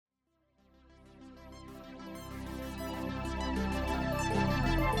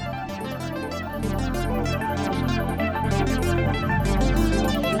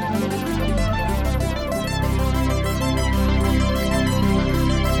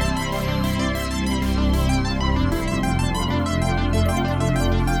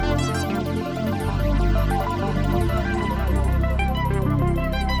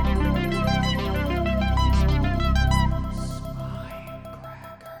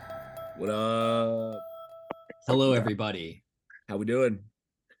What up? Hello, everybody. How we doing?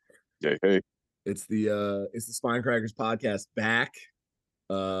 Hey. It's the Spine Crackers podcast back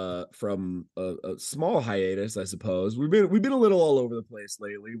from a small hiatus, I suppose. We've been a little all over the place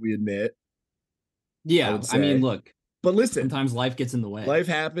lately, we admit. Yeah, I mean, look, but listen, sometimes life gets in the way. Life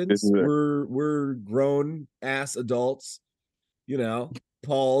happens. We're grown ass adults. You know,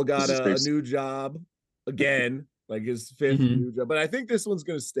 Paul got a new job again, like his fifth new job. But I think this one's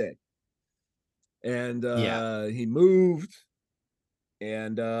gonna stick. And he moved,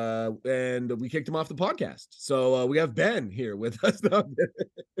 and we kicked him off the podcast. So we have Ben here with us.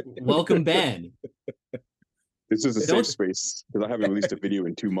 Welcome, Ben. This is a safe space because I haven't released a video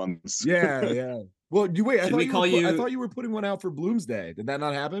in 2 months. Yeah. Well, I I thought you were putting one out for Bloomsday. Did that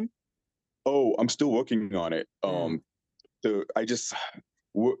not happen? Oh, I'm still working on it. So I just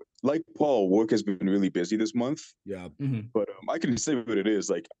like Paul, work has been really busy this month. Yeah. But I can say what it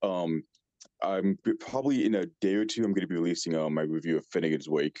is. Like I'm probably in a day or two, I'm going to be releasing my review of Finnegan's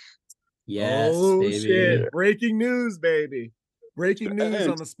Wake. Yes, baby. Shit. Breaking news, baby. Breaking news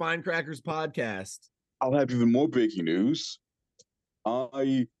on the Spine Crackers podcast. I'll have even more breaking news.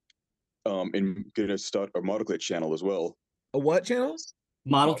 I am going to start a Model Kit channel as well. A what channel?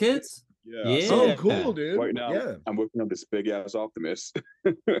 Model Kits? Yeah. Oh, cool, dude. Right now, I'm working on this big-ass Optimus.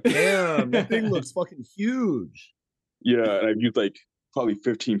 Damn, that thing looks fucking huge. Yeah, and I've used like probably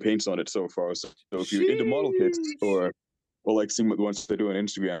 15 paints on it so far. So if you're into model kits or like seeing what the ones they do on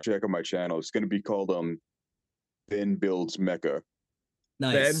Instagram, check out my channel. It's going to be called Ben Builds Mecha.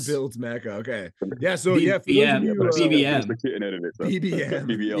 Nice. Ben Builds Mecha. Okay. Yeah. So BBM.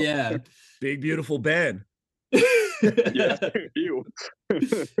 BBM. Yeah. Big beautiful Ben. Yeah. Ew.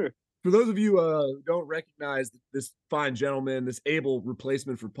 For those of you who don't recognize this fine gentleman, this able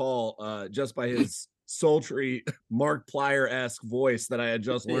replacement for Paul, just by his sultry Markiplier-esque voice that I had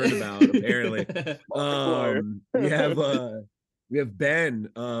just learned about, apparently. We have Ben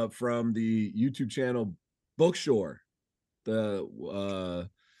from the YouTube channel Bookshore.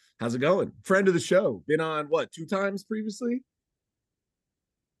 How's it going? Friend of the show. Been on what, 2 times previously?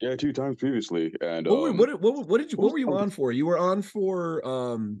 Yeah, 2 times previously. And what were you on for? You were on for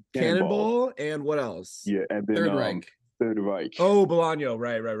Cannonball and what else? Yeah, and then Third Reich. Oh, Bolaño,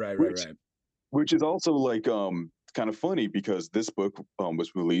 right. Which is also like kind of funny because this book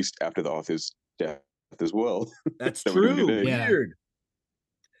was released after the author's death as well. That's true. Weird.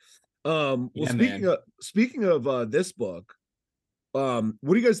 Speaking of this book, what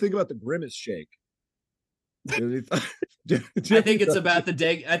do you guys think about the Grimace Shake? I think it's about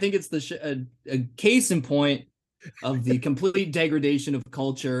I think it's a case in point of the complete degradation of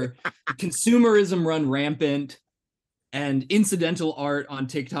culture, consumerism run rampant, and incidental art on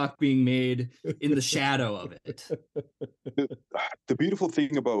TikTok being made in the shadow of it. The beautiful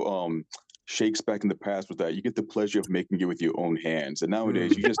thing about shakes back in the past was that you get the pleasure of making it with your own hands, and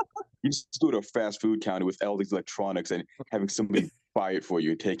nowadays you just go to a fast food counter with all these electronics and having somebody buy it for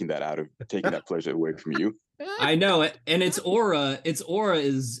you and taking that pleasure away from you. I know it, and its aura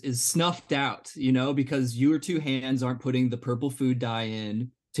is snuffed out, because your 2 hands aren't putting the purple food dye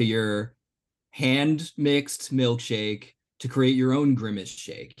in to your hand mixed milkshake to create your own Grimace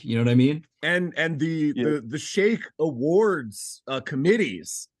shake. You know what I mean? And the shake awards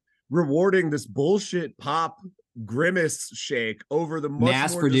committees rewarding this bullshit pop Grimace shake over the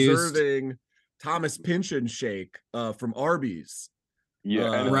much more deserving Thomas Pynchon shake from Arby's.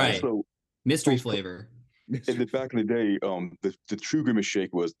 Yeah, and right. Also, mystery flavor. In the back in the day, the true Grimace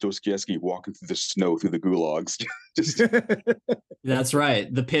shake was Dostoevsky walking through the snow through the gulags. That's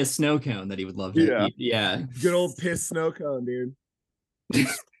right, the piss snow cone that he would love to eat. Yeah, good old piss snow cone, dude.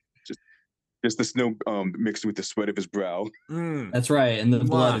 Just the snow mixed with the sweat of his brow. That's right, and the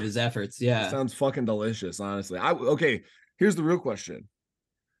blood of his efforts. Yeah, that sounds fucking delicious. Honestly, okay. Here's the real question: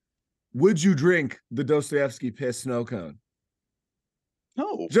 would you drink the Dostoevsky piss snow cone?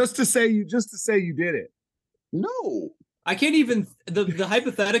 No. Just to say you did it. No. I can't even. The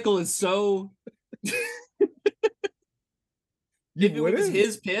hypothetical is so. If it was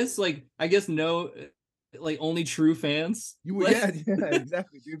his piss, like I guess no, like only true fans. Yeah,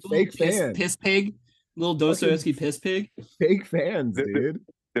 exactly, dude. Fake fans. Piss pig. Little Dostoevsky piss pig. Fake fans, dude.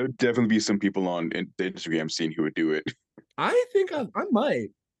 There would definitely be some people on the Instagram scene who would do it. I think I might.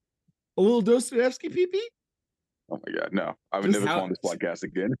 A little Dostoevsky pee-pee? Oh my god, no. I would never go on this podcast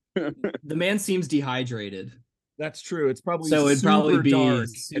again. The man seems dehydrated. That's true. It's probably so it'd probably be dark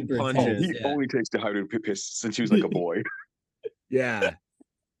super and pungent. He only takes dehydrated piss since he was like a boy. Yeah.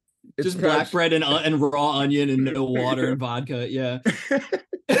 Just black bread and raw onion and no water and vodka. Yeah.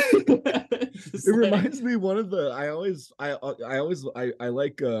 It reminds me one of the I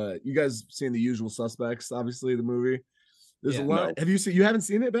like you guys seen The Usual Suspects, obviously the movie. There's a lot. No. You haven't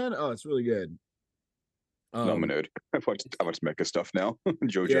seen it, Ben? Oh, it's really good. No, I'm a nerd. I watch mecha stuff now.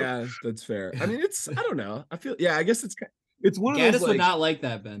 JoJo. Yeah, that's fair. I mean, I don't know. I guess it's one of Gaddis those, like, would not like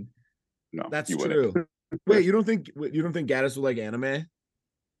that, Ben. No, that's true. Wait, you don't think Gaddis would like anime?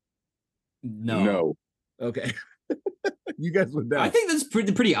 No. Okay. You guys would know. I think that's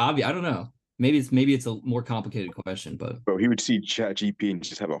pretty obvious. I don't know. Maybe it's a more complicated question, but bro, he would see ChatGPT and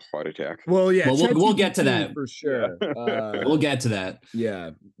just have a heart attack. Well, yeah, we'll get to that for sure. We'll get to that.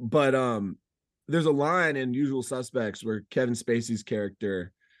 Yeah, but there's a line in Usual Suspects where Kevin Spacey's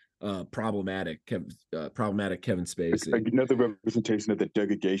character, problematic Kevin Spacey, like another representation of the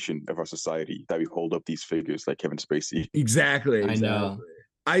degradation of our society, that we hold up these figures like Kevin Spacey. Exactly. I know.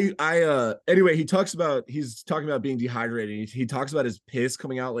 Anyway, he's talking about being dehydrated. He talks about his piss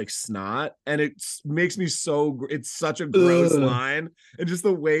coming out like snot, and it makes me it's such a gross line, and just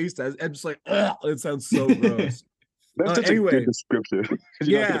the way he says, I'm just like, ugh, it sounds so gross. That's such a good description.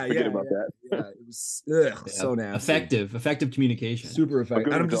 Yeah, about that. Yeah, it was so nasty. Effective communication. Super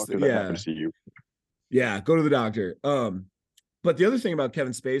effective. I'm just happen to see you. Yeah, go to the doctor. But the other thing about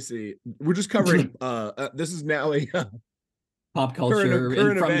Kevin Spacey, we're just covering. This is now a pop culture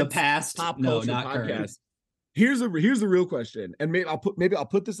current from events, the past. Pop culture not podcast. Current. Here's the real question, and maybe I'll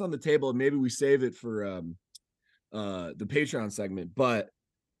put this on the table, and maybe we save it for the Patreon segment. But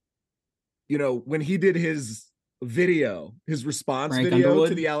when he did his response Frank video Underwood?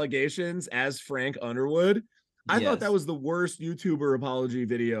 to the allegations as Frank Underwood, I thought that was the worst YouTuber apology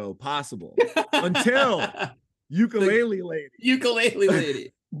video possible until Ukulele Lady.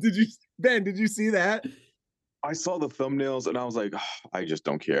 Did you see that? I saw the thumbnails and I was like, oh, I just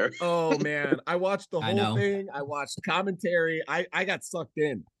don't care. Oh man, I watched the whole thing. I watched commentary. I got sucked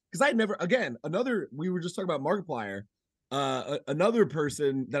in because we were just talking about Markiplier. Another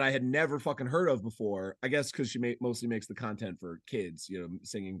person that I had never fucking heard of before, I guess because she mostly makes the content for kids,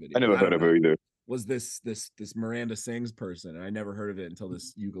 singing videos. I never heard of her either. Was this Miranda Sings person, and I never heard of it until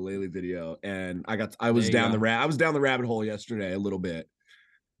this ukulele video, and I was down the rabbit hole yesterday a little bit.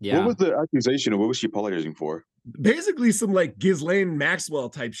 Yeah. What was the accusation, or what was she apologizing for? Basically, some like Ghislaine Maxwell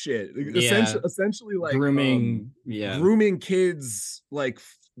type shit. Yeah. Essentially, like grooming kids, like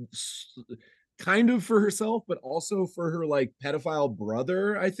kind of for herself, but also for her like pedophile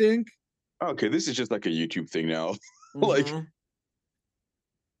brother, I think. Okay, this is just like a YouTube thing now. Mm-hmm. Like,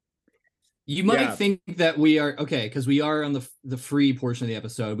 you might think that we are okay because we are on the free portion of the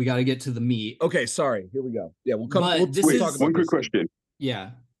episode. We got to get to the meat. Okay, sorry. Here we go. Yeah, we'll come. But we'll talk about one quick question.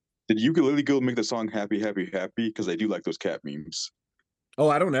 Yeah. Did Ukulele Girl make the song "Happy, Happy, Happy"? Because I do like those cat memes. Oh,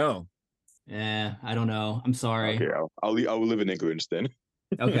 I don't know. I don't know. I'm sorry. Okay, I will live in ignorance then.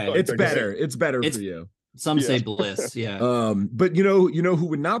 Okay, it's better. It's better for you. Some say bliss. Yeah. But you know who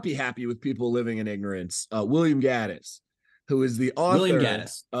would not be happy with people living in ignorance? William Gaddis, who is the author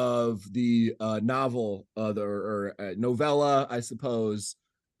of the novel, novella, I suppose.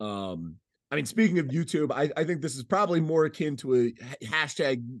 I mean, speaking of YouTube, I think this is probably more akin to a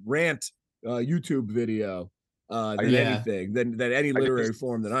hashtag rant YouTube video than anything, than any literary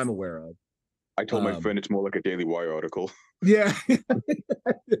form that I'm aware of. I told my friend it's more like a Daily Wire article. Yeah. It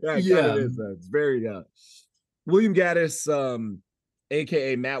is. It's very William Gaddis,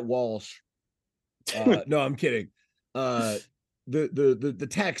 aka Matt Walsh. No, I'm kidding. The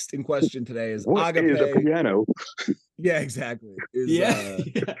text in question today is Agape. Is a piano. Yeah, exactly.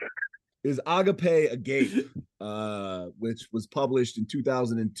 Is Agape Agape, which was published in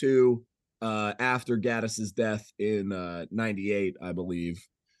 2002 after Gaddis's death in 98, I believe.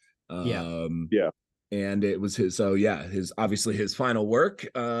 And it was his obviously his final work.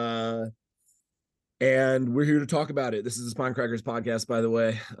 And we're here to talk about it. This is the Spine Crackers podcast, by the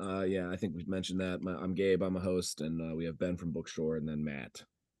way. I think we've mentioned that. I'm Gabe, I'm a host, and we have Ben from Bookshore, and then Matt,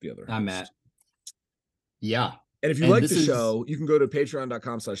 the other host. I'm Matt. Yeah. And if you like the show, you can go to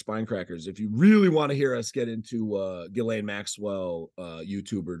patreon.com/spinecrackers. If you really want to hear us get into Ghislaine Maxwell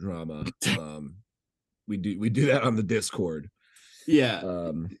YouTuber drama, we do that on the Discord.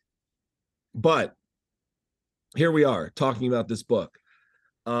 Yeah. But here we are talking about this book.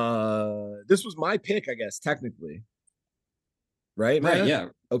 This was my pick, I guess, technically. Right, Matt? Right, yeah.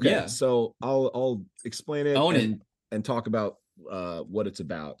 Okay. Yeah. So I'll explain it and talk about what it's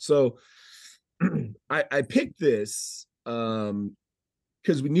about. So I picked this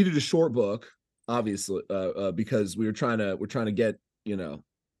because we needed a short book, obviously, because we're trying to get,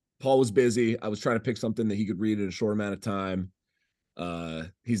 Paul was busy. I was trying to pick something that he could read in a short amount of time.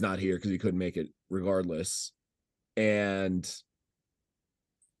 He's not here because he couldn't make it regardless. And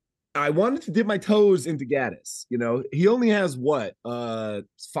I wanted to dip my toes into Gaddis. You know, he only has what,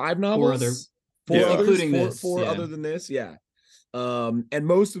 5 novels, four others, including four other than this, yeah. And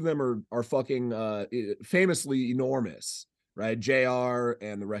most of them are fucking famously enormous, right? JR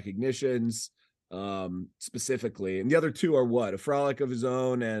and the Recognitions, specifically, and the other two are what? A Frolic of His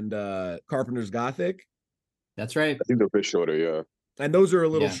Own and Carpenter's Gothic. That's right. I think they're a bit shorter, yeah. And those are a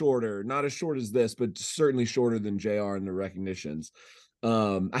little shorter, not as short as this, but certainly shorter than JR and the Recognitions.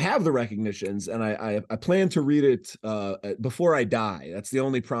 I have the Recognitions, and I plan to read it before I die. That's the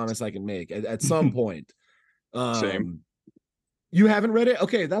only promise I can make at some point. Same. You haven't read it?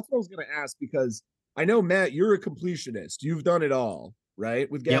 Okay, that's what I was going to ask, because I know, Matt, you're a completionist. You've done it all, right,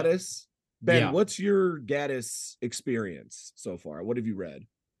 with Gaddis? Yep. Ben, what's your Gaddis experience so far? What have you read?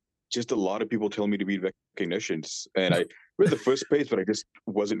 Just a lot of people tell me to read Recognitions, and I read the first page, but I just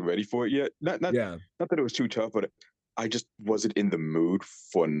wasn't ready for it yet. Not that it was too tough, but I just wasn't in the mood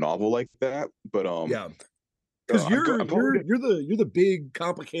for a novel like that. But because you're the big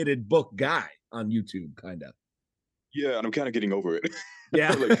complicated book guy on YouTube, kind of. Yeah, and I'm kind of getting over it.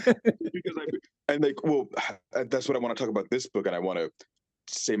 Yeah, that's what I want to talk about this book, and I want to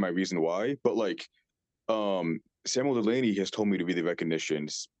say my reason why. But Samuel Delaney has told me to read the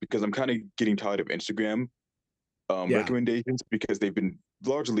Recognitions because I'm kind of getting tired of Instagram recommendations, because they've been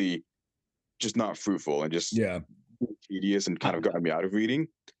largely just not fruitful and just tedious and kind of gotten me out of reading.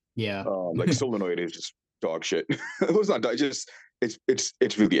 Yeah, Solenoid is just dog shit. It's not just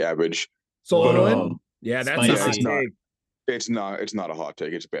it's really average. Solenoid. Yeah, that's a hot take. It's not a hot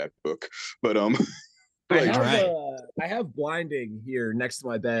take. It's a bad book. But I have Blinding here next to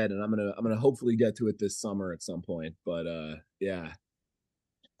my bed, and I'm gonna hopefully get to it this summer at some point. But yeah,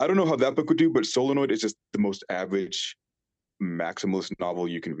 I don't know how that book would do, but Solenoid is just the most average maximalist novel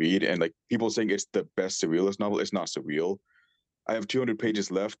you can read, and people saying it's the best surrealist novel. It's not surreal. I have 200 pages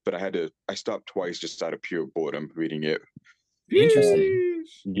left, but I stopped twice just out of pure boredom reading it. Interesting.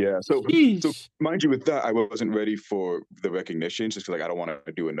 Yeah, so mind you, with that, I wasn't ready for the Recognitions, just I don't want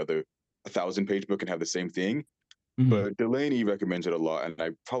to do another 1,000-page book and have the same thing. Mm-hmm. But Delaney recommends it a lot, and I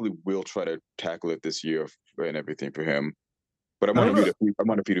probably will try to tackle it this year and everything for him. But I want to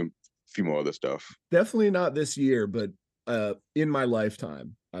feed him a few more other stuff. Definitely not this year, but in my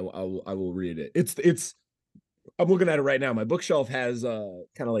lifetime, I will read it. It's I'm looking at it right now. My bookshelf has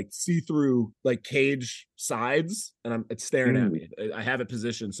kind of see-through cage sides, and it's staring at me. I have it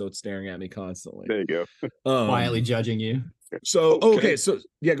positioned so it's staring at me constantly. There you go. Quietly judging you. So okay, so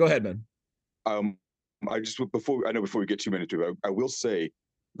yeah, go ahead, man. Before we get too into it, I will say,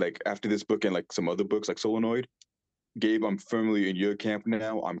 after this book and some other books like Solenoid, Gabe, I'm firmly in your camp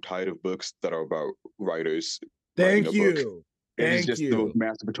now. I'm tired of books that are about writers. Thank you. It's just the most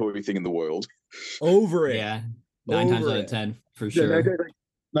masturbatory thing in the world. Over it. Yeah. 9 times out of 10, for sure.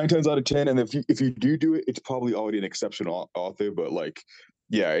 9 times out of 10. And if you do it, it's probably already an exceptional author. But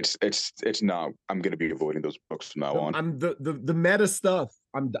it's not. I'm gonna be avoiding those books from now on. I'm the meta stuff.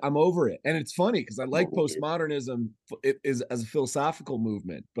 I'm over it. And it's funny because I like postmodernism. It is as a philosophical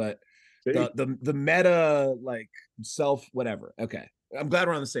movement, but the meta self whatever. Okay. I'm glad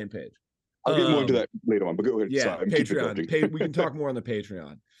we're on the same page. I'll get more into that later on, but go ahead. Yeah, Patreon. We can talk more on the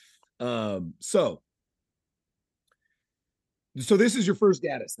Patreon. So this is your first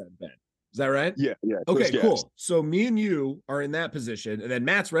Gaddis then, Ben. Is that right? Yeah. Okay, cool. So me and you are in that position, and then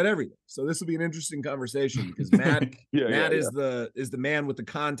Matt's read everything. So this will be an interesting conversation because Matt is the man with the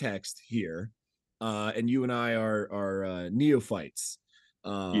context here, and you and I are neophytes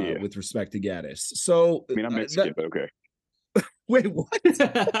with respect to Gaddis. So I mean, I'm Mexican, but okay. Wait, what?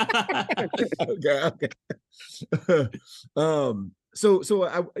 Okay. So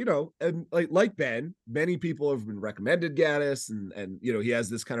I, and like Ben, many people have been recommended Gaddis, and he has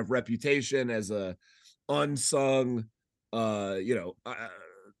this kind of reputation as a unsung,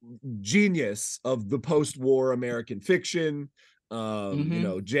 genius of the post-war American fiction.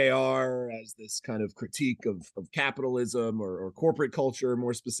 JR as this kind of critique of capitalism or corporate culture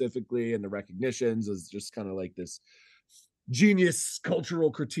more specifically, and the Recognitions as just kind of this genius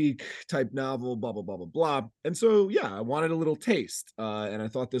cultural critique type novel, blah blah blah blah blah. And so I wanted a little taste, and I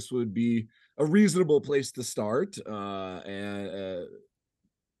thought this would be a reasonable place to start, and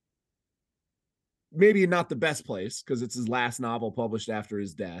maybe not the best place because it's his last novel published after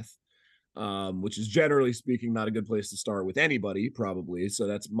his death, which is generally speaking not a good place to start with anybody probably. So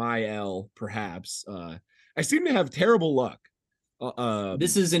that's my L, perhaps. I seem to have terrible luck.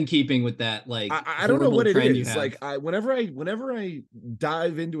 This is in keeping with that I don't know what it is. Whenever I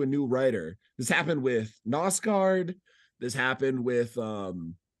dive into a new writer, this happened with Nosgard, this happened with I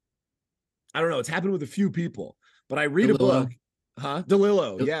don't know, it's happened with a few people, but I read a book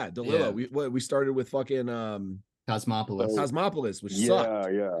DeLillo. Yeah, DeLillo. Yeah. We started with fucking Cosmopolis, which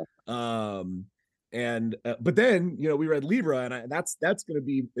sucked. Yeah. And but then we read Libra, and that's going to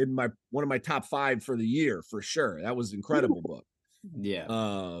be in one of my top 5 for the year for sure. That was an incredible book.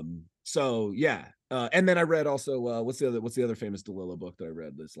 Yeah. So yeah. And then I read also what's the other famous DeLillo book that I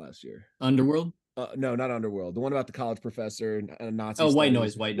read this last year? Underworld? No, not Underworld. The one about the college professor and Nazi. Oh, White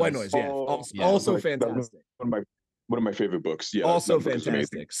Noise. Yeah. Also fantastic. One of my favorite books. Yeah. Also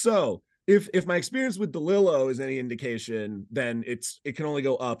fantastic. So if my experience with DeLillo is any indication, then it can only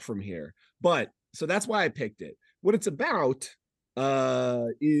go up from here. But so that's why I picked it. What it's about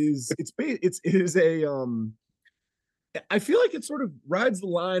is I feel like it sort of rides the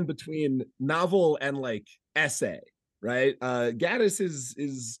line between novel and like essay, right? Gaddis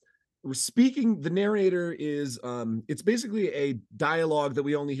is speaking. The narrator is it's basically a dialogue that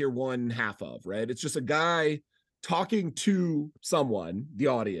we only hear one half of, right? It's just a guy talking to someone, the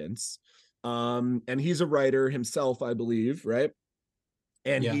audience, and he's a writer himself, I believe, right?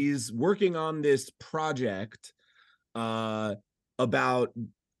 And he's working on this project about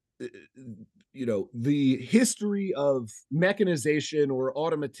the history of mechanization or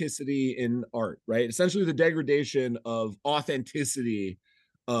automaticity in art, right? Essentially the degradation of authenticity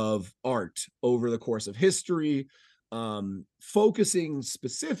of art over the course of history, focusing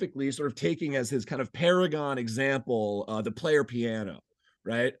specifically, sort of taking as his kind of paragon example, the player piano,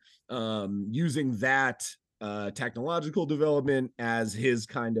 right? Using that technological development as his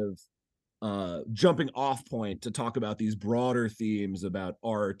kind of jumping off point to talk about these broader themes about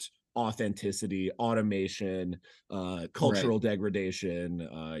art, authenticity, automation, cultural degradation,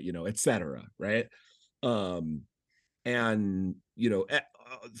 etc. Right. And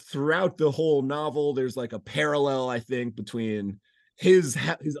throughout the whole novel, there's like a parallel, I think, between his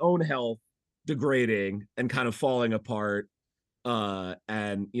own health degrading and kind of falling apart,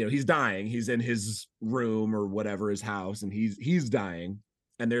 and he's dying, he's in his room or whatever, his house, and he's dying,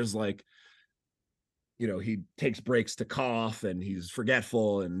 and there's like he takes breaks to cough and he's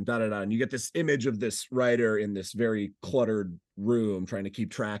forgetful and and you get this image of this writer in this very cluttered room trying to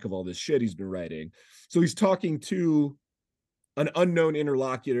keep track of all this shit he's been writing. So he's talking to an unknown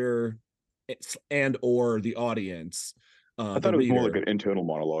interlocutor and or the audience. I thought it was more like an internal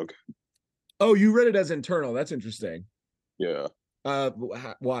monologue. Oh, you read it as internal. That's interesting. Yeah.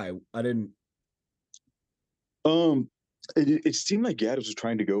 Why? I didn't. It seemed like Gaddis was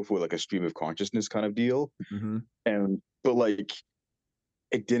trying to go for like a stream of consciousness kind of deal, but like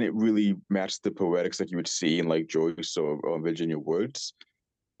it didn't really match the poetics like you would see in like Joyce or Virginia Wood's.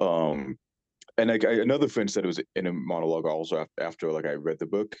 And like another friend said it was in a monologue also after like I read the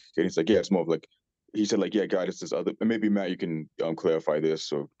book, and he's like, yeah, it's more of like, he said like, yeah, Gaddis's other, and maybe Matt, you can clarify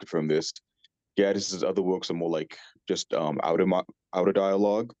this or confirm this. Gaddis's other works are more like just outer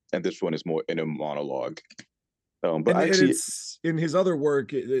dialogue, and this one is more inner monologue. But actually, it's in his other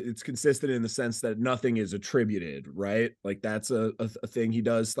work, it's consistent in the sense that nothing is attributed, right? Like that's a thing he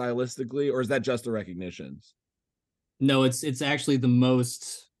does stylistically, or is that just the recognitions? No, it's actually the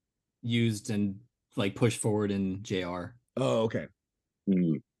most used and like pushed forward in JR. Oh, okay.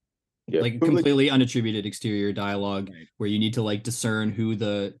 Yeah, like completely unattributed exterior dialogue, where you need to like discern who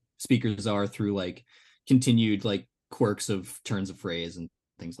the speakers are through like continued like quirks of turns of phrase and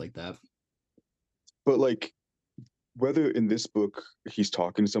things like that. But like, whether in this book he's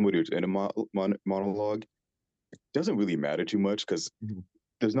talking to somebody who's in a monologue, it doesn't really matter too much because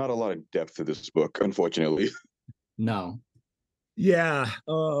there's not a lot of depth to this book, unfortunately. No. Yeah.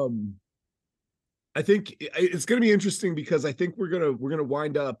 I think it's going to be interesting because I think we're going to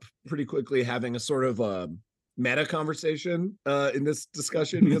wind up pretty quickly having a sort of a meta conversation in this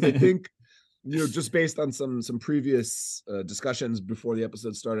discussion, because I think just based on some previous discussions before the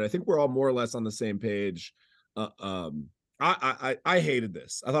episode started, I think we're all more or less on the same page. I hated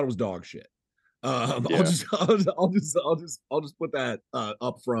this. I thought it was dog shit. I'll just put that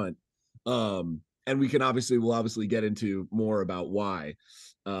up front. And we'll obviously get into more about why.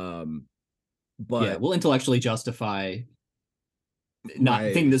 But yeah, we'll intellectually justify not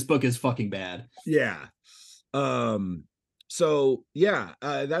thinking this book is fucking bad. Yeah. So yeah,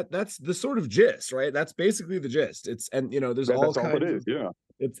 that's the sort of gist, right? That's basically the gist. It's, and there's all kinds of, yeah.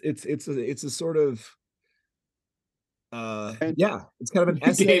 It's a sort of it's kind of an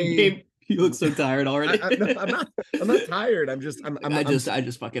essay. Gabe, you look so tired already. I'm not tired. I just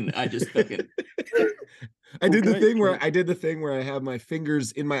fucking I did the thing where I have my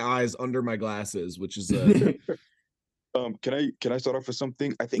fingers in my eyes under my glasses, which is can I start off with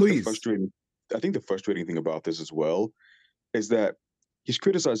something? I think Please. the frustrating thing about this as well is that he's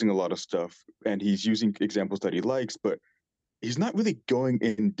criticizing a lot of stuff and he's using examples that he likes, but he's not really going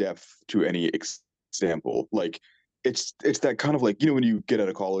in depth to any example. Like it's that kind of like, when you get out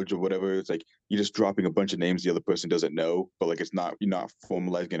of college or whatever, it's like you're just dropping a bunch of names the other person doesn't know, but like you're not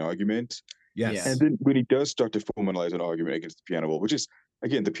formalizing an argument. Yes. And then when he does start to formalize an argument against the piano ball, which is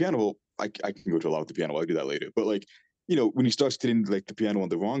again the piano ball, I can go to a lot with the piano ball, I'll do that later. But like, when he starts hitting like the piano on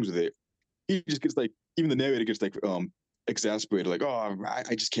the wrongs with it, he just gets like, even the narrator gets like exasperated, like, oh,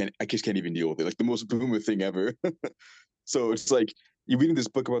 I just can't even deal with it. Like the most boomer thing ever. So it's like you're reading this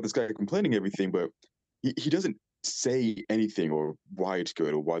book about this guy complaining everything, but he doesn't say anything or why it's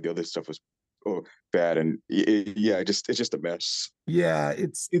good or why the other stuff was or bad, and it's just a mess. Yeah,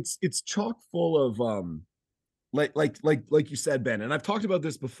 it's chock full of like you said, Ben, and I've talked about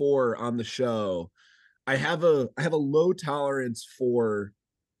this before on the show. I have a low tolerance for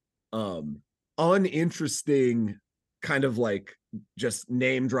uninteresting kind of like just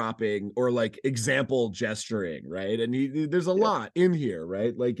name dropping or like example gesturing, right? And there's a lot in here,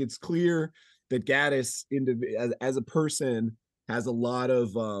 right? Like it's clear that Gaddis as a person has a lot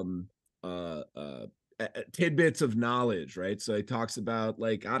of tidbits of knowledge, right? So he talks about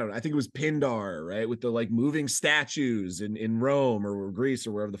like, I don't know, I think it was Pindar, right? With the like moving statues in Rome or Greece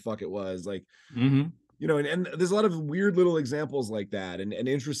or wherever the fuck it was, like and there's a lot of weird little examples like that, and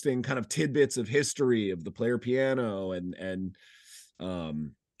interesting kind of tidbits of history of the player piano and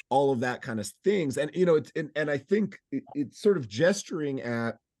all of that kind of things. And and I think it's sort of gesturing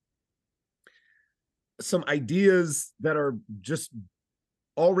at some ideas that are just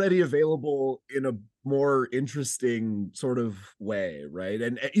already available in a more interesting sort of way, right?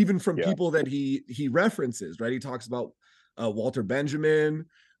 And even from people that he references, right? He talks about Walter Benjamin,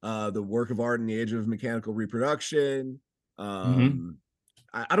 the work of art in the age of mechanical reproduction.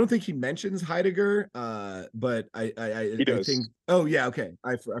 I don't think he mentions Heidegger, but I think. Oh yeah, okay.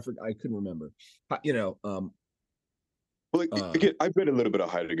 I couldn't remember. Well, again, I've read a little bit of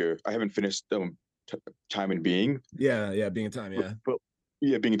Heidegger. I haven't finished Time and Being. Yeah, Being and Time. Yeah, but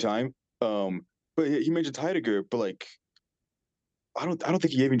Being and Time. But he mentions Heidegger, but like, I don't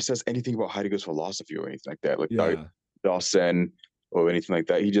think he even says anything about Heidegger's philosophy or anything like that. Like Dawson or anything like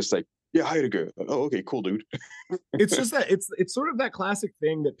that. He just like, yeah, Heidegger. Oh, okay, cool, dude. It's just that it's sort of that classic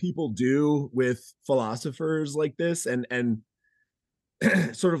thing that people do with philosophers like this, and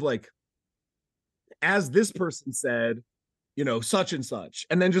sort of like, as this person said, such and such,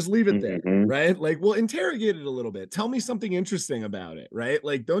 and then just leave it there, right? Like, well, interrogate it a little bit. Tell me something interesting about it, right?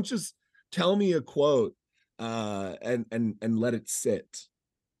 Like, don't just tell me a quote and let it sit.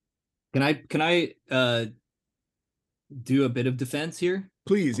 Can I do a bit of defense here?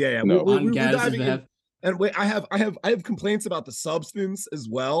 Please, yeah. No. We're diving in. And wait, I have complaints about the substance as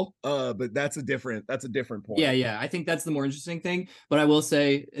well, but that's a different point. Yeah. I think that's the more interesting thing. But I will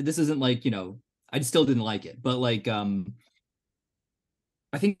say this isn't like, I still didn't like it, but like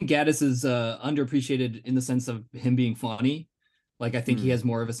I think Gaddis is underappreciated in the sense of him being funny. Like I think he has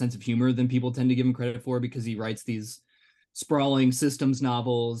more of a sense of humor than people tend to give him credit for, because he writes these sprawling systems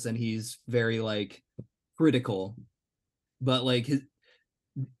novels and he's very like critical. But like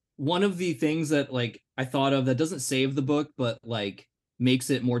one of the things that like I thought of that doesn't save the book, but like makes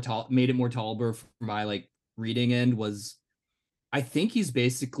it made it more tolerable for my like reading end was, I think he's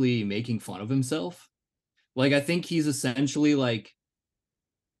basically making fun of himself. Like I think he's essentially like,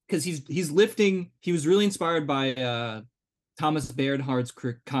 because he was really inspired by Thomas Bernhard's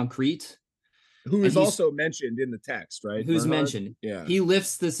Concrete, who is also mentioned in the text, right? Who's mentioned. Yeah. He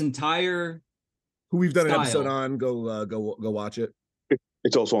lifts this entire, who we've done an episode on. Go watch it.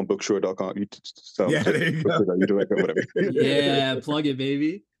 It's also on bookshore.com. Yeah, there you go. Whatever. Yeah, plug it,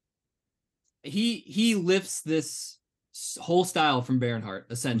 baby. He lifts this whole style from Bernhardt,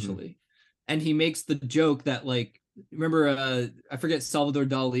 essentially. And he makes the joke that, like, remember, I forget, Salvador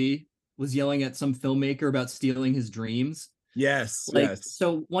Dali was yelling at some filmmaker about stealing his dreams. Yes, yes.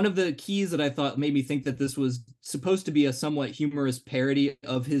 So one of the keys that I thought made me think that this was supposed to be a somewhat humorous parody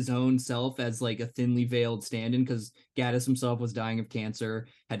of his own self as like a thinly veiled stand-in, because Gaddis himself was dying of cancer,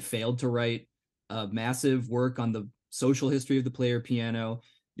 had failed to write a massive work on the social history of the player piano,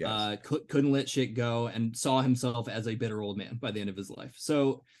 couldn't let shit go, and saw himself as a bitter old man by the end of his life.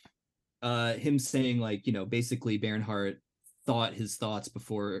 So him saying like, basically Bernhardt thought his thoughts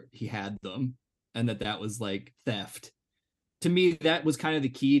before he had them, and that was like theft. To me, that was kind of the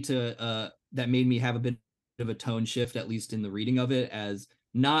key to that made me have a bit of a tone shift, at least in the reading of it, as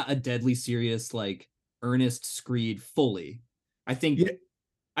not a deadly serious, like earnest screed fully. I think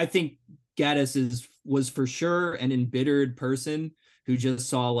Gaddis was for sure an embittered person who just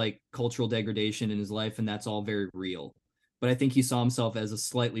saw like cultural degradation in his life, and that's all very real. But I think he saw himself as a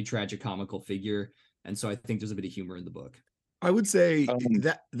slightly tragicomical figure, and so I think there's a bit of humor in the book. I would say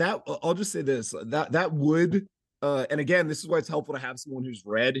that I'll just say this, that would and again, this is why it's helpful to have someone who's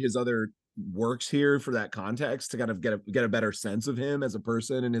read his other works here for that context to kind of get a better sense of him as a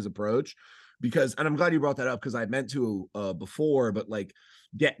person and his approach. Because, and I'm glad you brought that up because I meant to before, but like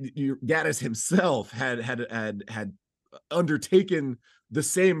Gaddis himself had undertaken the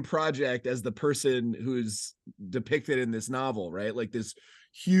same project as the person who's depicted in this novel, right? Like this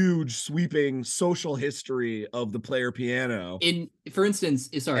huge sweeping social history of the player piano. For instance,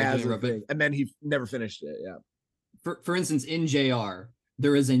 sorry, and then he never finished it. Yeah. For instance, in JR,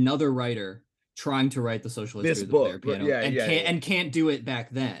 there is another writer trying to write the social history of the player piano, and can't do it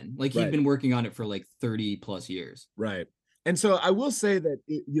back then. Like he'd been working on it for like 30 plus years. Right. And so I will say that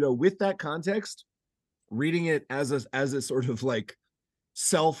with that context, reading it as a sort of like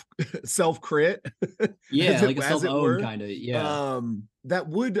self crit, like a self-own kind of, that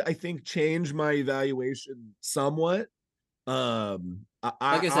would, I think, change my evaluation somewhat.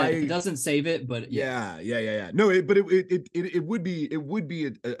 Like I said, it doesn't save it, but yeah. No, it would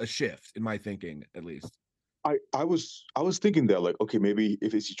be a shift in my thinking, at least. I was thinking that, like, okay, maybe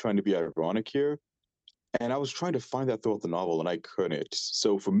if he's trying to be ironic here, and I was trying to find that throughout the novel, and I couldn't.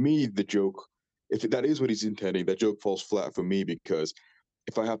 So for me, the joke, if that is what he's intending, that joke falls flat for me, because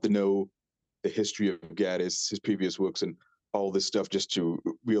if I have to know the history of Gaddis, his previous works, and all this stuff just to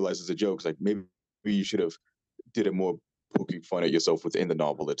realize it's a joke, it's like maybe you should have did it more poking fun at yourself within the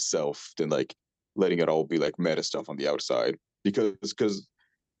novel itself than like letting it all be like meta stuff on the outside. Because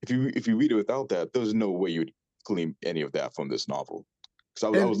if you read it without that, there's no way you'd glean any of that from this novel.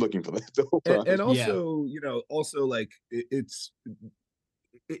 Because I was looking for that the whole time. And also, also like it's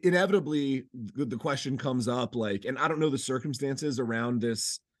inevitably the question comes up, like, and I don't know the circumstances around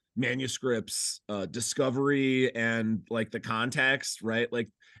this manuscript's discovery and like the context, right? Like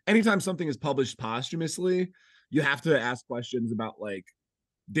anytime something is published posthumously, you have to ask questions about like,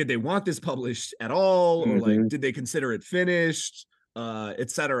 did they want this published at all? Or like, did they consider it finished? Et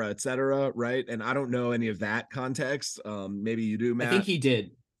cetera, right? And I don't know any of that context. Maybe you do, Matt. I think he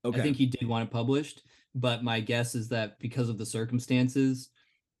did. Okay. I think he did want it published, but my guess is that because of the circumstances,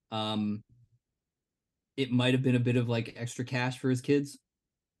 it might have been a bit of like extra cash for his kids.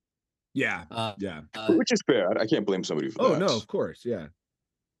 Yeah. Which is fair. I can't blame somebody for that. Oh, no, of course. Yeah.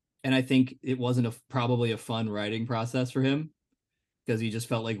 And I think it wasn't probably a fun writing process for him, because he just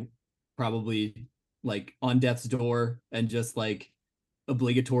felt like probably like on death's door and just like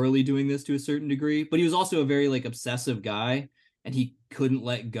obligatorily doing this to a certain degree. But he was also a very like obsessive guy, and he couldn't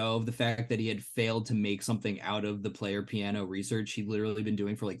let go of the fact that he had failed to make something out of the player piano research he'd literally been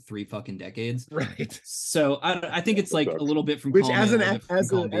doing for like 3 fucking decades. Right. So I think it's like a little bit from which as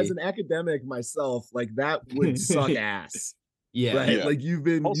an academic myself, like that would suck ass. Yeah. Right. Yeah. Like you've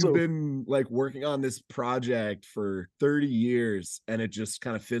been like working on this project for 30 years and it just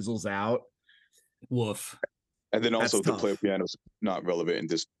kind of fizzles out. Woof. And then also the player piano is not relevant in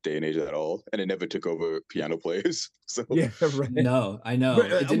this day and age at all, and it never took over piano players. So yeah, right. No, I know.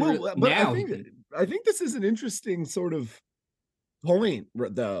 But I think this is an interesting sort of point,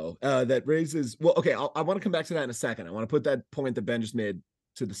 though, that raises. Well, okay, I want to come back to that in a second. I want to put that point that Ben just made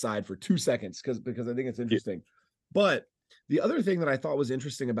to the side for 2 seconds because I think it's interesting. Yeah. But the other thing that I thought was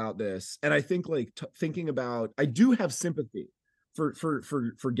interesting about this, and I think like thinking about, I do have sympathy for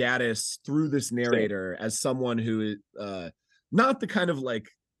Gaddis through this narrator as someone who not the kind of like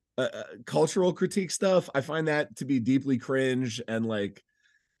cultural critique stuff. I find that to be deeply cringe, and like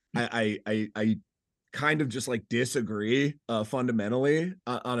I kind of just like disagree fundamentally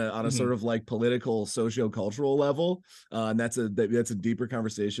on a sort of like political socio-cultural level, and that's a deeper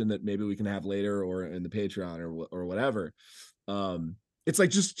conversation that maybe we can have later or in the Patreon or whatever. It's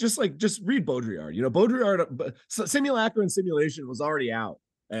like just read Baudrillard. Baudrillard, Simulacra and Simulation was already out.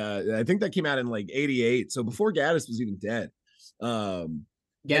 I think that came out in like 88, so before Gaddis was even dead.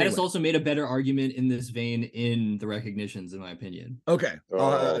 Gaddis also made a better argument in this vein in The Recognitions, in my opinion. Okay.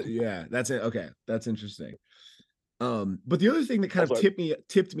 Yeah, that's it. Okay, that's interesting. But the other thing that kind of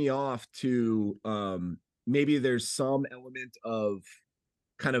tipped me off to maybe there's some element of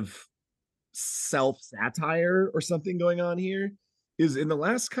kind of self-satire or something going on here is in the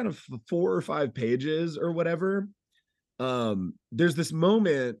last kind of 4 or 5 pages or whatever. There's this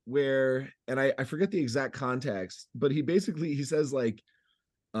moment where, and I forget the exact context, but he says like,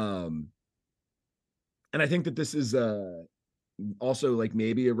 and I think that this is also like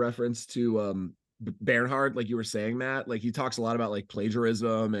maybe a reference to Bernhard, like you were saying, Matt. Like he talks a lot about like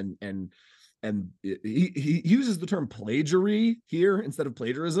plagiarism and he uses the term plagiary here instead of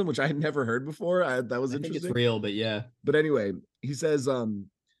plagiarism, which I had never heard before. That was interesting. I think it's real, but yeah. But anyway, he says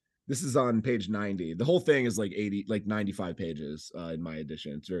This is on page 90. The whole thing is like 95 pages in my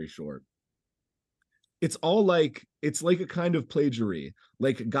edition. It's very short. It's like a kind of plagiary,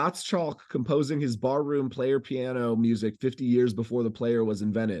 like Gottschalk composing his barroom player piano music 50 years before the player was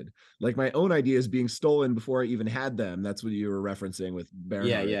invented. Like my own ideas being stolen before I even had them. That's what you were referencing with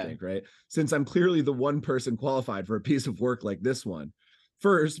Bernhard, I think, right? Since I'm clearly the one person qualified for a piece of work like this one.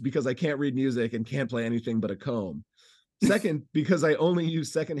 First, because I can't read music and can't play anything but a comb. Second, because I only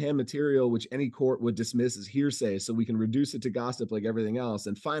use secondhand material which any court would dismiss as hearsay, so we can reduce it to gossip like everything else.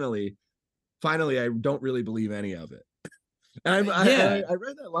 And finally, I don't really believe any of it. And I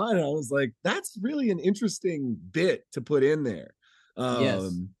read that line and I was like, that's really an interesting bit to put in there.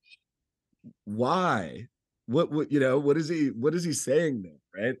 Yes. Why? What what is he saying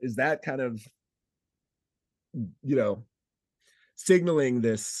there? Right? Is that kind of, signaling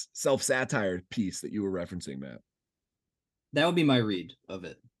this self-satire piece that you were referencing, Matt? That would be my read of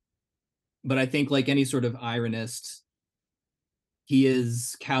it. But I think like any sort of ironist, he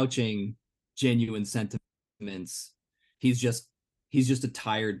is couching genuine sentiments. He's just a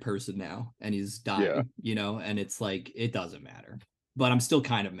tired person now and he's dying, and it's like, it doesn't matter. But I'm still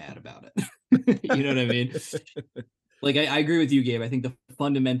kind of mad about it. You know what I mean? Like, I agree with you, Gabe. I think the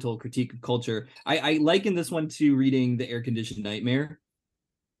fundamental critique of culture, I liken this one to reading The Air-Conditioned Nightmare.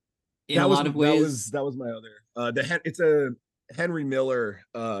 In a lot of ways. That was my other. It's a Henry Miller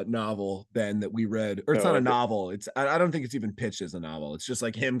novel, Ben, that we read. Or it's not a novel. I don't think it's even pitched as a novel. It's just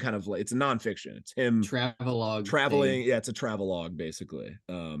like him kind of like, it's a nonfiction. It's him traveling. Thing. Yeah, it's a travelogue, basically.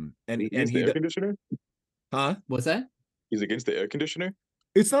 And he air conditioner? Huh? What's that? He's against the air conditioner?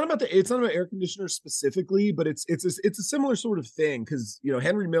 It's not about air conditioner specifically, but it's a similar sort of thing, because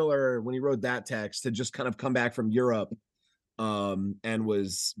Henry Miller, when he wrote that text, had just kind of come back from Europe, and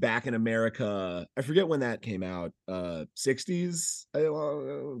was back in America. I forget when that came out. 60s,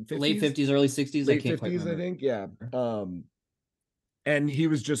 50s? Late 50s, early 60s. Late 50s, I think. Yeah. And he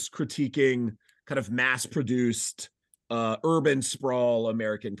was just critiquing kind of mass-produced, urban sprawl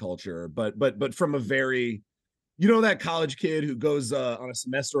American culture, but from a very, that college kid who goes on a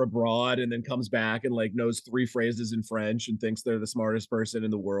semester abroad and then comes back and like knows 3 phrases in French and thinks they're the smartest person in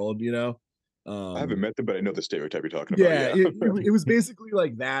the world, I haven't met them, but I know the stereotype you're talking about. Yeah, it was basically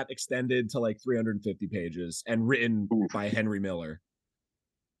like that, extended to like 350 pages and written by Henry Miller.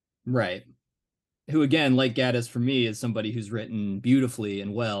 Right. Who, again, like Gaddis, for me, is somebody who's written beautifully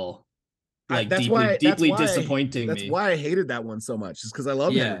and well. Like, deeply disappointing me. That's why I hated that one so much, is because I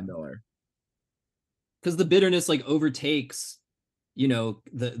love Henry Miller. Because the bitterness like overtakes,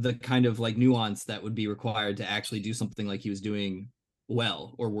 the kind of like nuance that would be required to actually do something like he was doing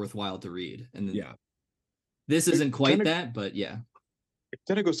well or worthwhile to read. And then, this isn't quite that, but yeah. It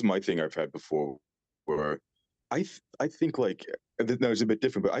kind of goes to my thing I've had before, where I think like, no, it's a bit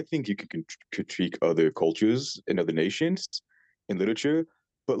different, but I think you can critique other cultures and other nations in literature,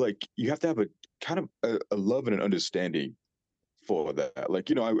 but like you have to have a kind of a love and an understanding for that.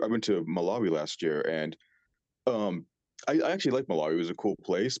 Like, I went to Malawi last year, and I actually like Malawi. It was a cool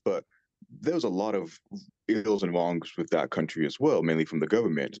place, but there was a lot of ills and wrongs with that country as well, mainly from the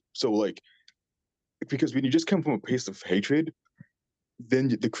government. So like, because when you just come from a place of hatred,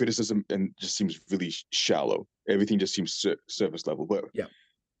 then the criticism and just seems really shallow. Everything just seems surface level. But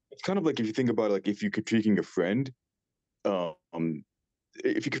it's kind of like, if you think about it, like if you're critiquing a friend,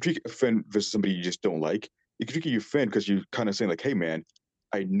 if you critique a friend versus somebody you just don't like, you're critiquing your friend because you're kind of saying like, hey man,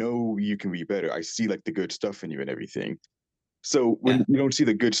 I know you can be better. I see like the good stuff in you and everything. So when you don't see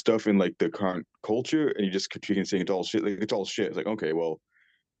the good stuff in like the current culture and you just critiquing and saying it's all shit, like it's all shit. It's like, okay, well,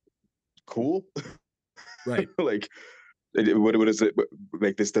 cool. Right. Like, what is it?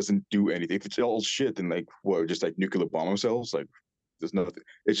 Like, this doesn't do anything. If it's all shit, then like, what, just like nuclear bomb ourselves? Like, there's nothing.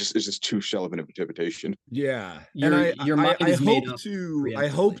 It's just too shallow of an interpretation. Yeah. Your mind is made up. I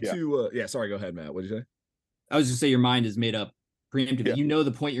hope to, sorry, go ahead, Matt. What did you say? I was just say your mind is made up preemptively. Yeah. You know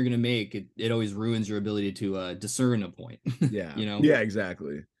the point you're going to make. It always ruins your ability to discern a point. Yeah. Yeah,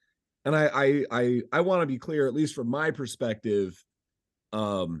 exactly. And I want to be clear, at least from my perspective,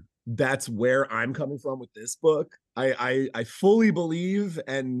 that's where I'm coming from with this book. I fully believe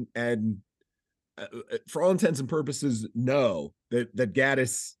and for all intents and purposes know that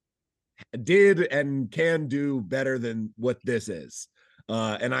Gaddis did and can do better than what this is,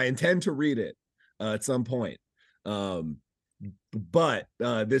 and I intend to read it at some point. But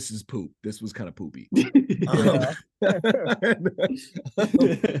this is poop. This was kind of poopy.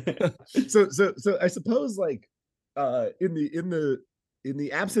 So I suppose like in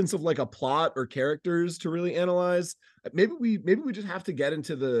the absence of like a plot or characters to really analyze, maybe we just have to get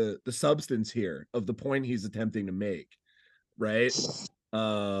into the substance here of the point he's attempting to make, right?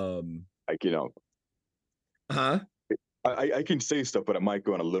 Like, you know, huh? I can say stuff, but I might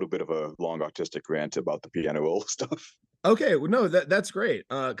go on a little bit of a long artistic rant about the piano roll stuff. Okay, well, no, that's great.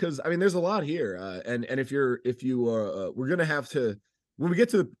 Because I mean, there's a lot here. And if we're gonna have to when we get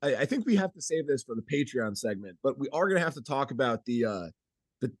to I think we have to save this for the Patreon segment, but we are gonna have to talk about the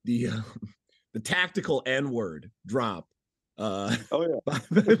the tactical N word drop. Oh yeah,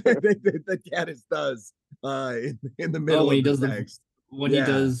 that Gaddis does in the middle when he of the does text. he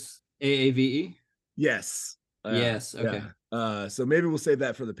does AAVE. Yes. Yes. Okay. So maybe we'll save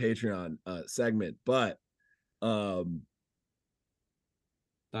that for the Patreon segment. But what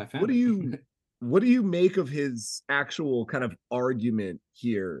do you make of his actual kind of argument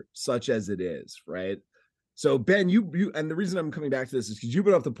here, such as it is, right? So Ben, you and the reason I'm coming back to this is because you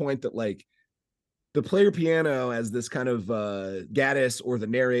brought up the point that like the player piano as this kind of Gaddis or the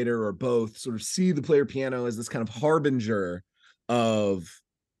narrator or both sort of see the player piano as this kind of harbinger of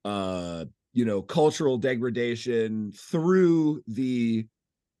cultural degradation through the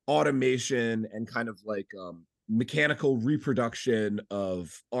automation and kind of like mechanical reproduction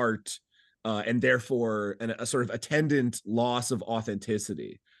of art, and therefore a sort of attendant loss of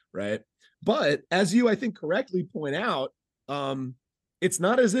authenticity, right? But as you, I think, correctly point out, it's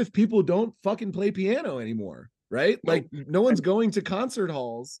not as if people don't fucking play piano anymore, right? Like no one's going to concert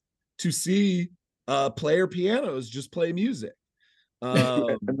halls to see player pianos just play music.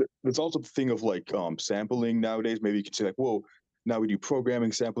 And there's also the thing of like sampling nowadays. Maybe you could say like, whoa, now we do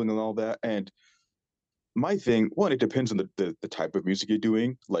programming, sampling, and all that. And my thing, one, it depends on the type of music you're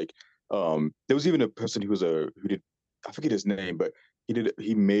doing. Like, there was even a person who did, I forget his name, but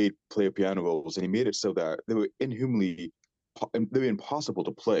he made player piano rolls, and he made it so that they were impossible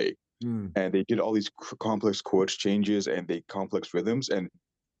to play. And they did all these complex chord changes and they complex rhythms, and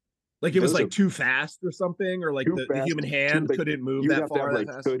like it was like too fast or something, or like the human hand couldn't move that far. Like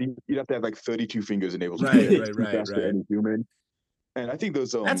 30, you'd have to have like 32 fingers enabled to play it. Right. Any human. And I think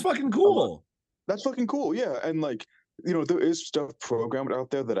those that's fucking cool. That's fucking cool, yeah. And like, you know, there is stuff programmed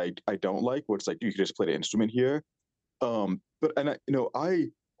out there that I don't like, where it's like, you can just play the instrument here. But I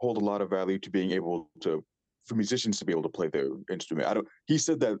hold a lot of value to being able to, for musicians to be able to play their instrument. He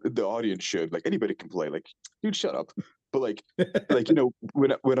said that the audience should, like, anybody can play. Like, dude, shut up. But like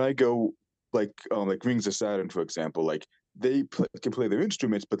when I go like Rings of Saturn, for example, like can play their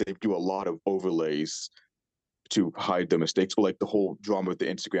instruments, but they do a lot of overlays to hide the mistakes, or like the whole drama with the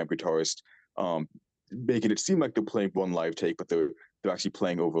Instagram guitarist, making it seem like they're playing one live take, but they're actually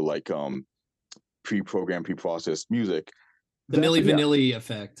playing over like pre-programmed, pre-processed music. The Milli Vanilli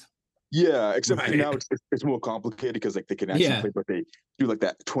effect. Yeah, except now it's more complicated because like they can actually play, but they do like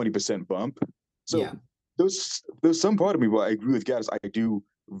that 20% bump. So there's some part of me where I agree with Gaddis. I do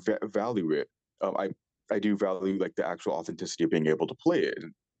value it. I do value like the actual authenticity of being able to play it.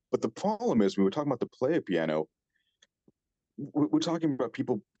 But the problem is, when we're talking about the player piano, we're talking about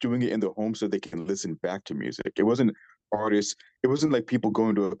people doing it in their home so they can listen back to music. It wasn't artists. It wasn't like people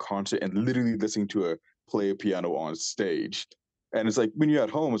going to a concert and literally listening to a player piano on stage. And it's like, when you're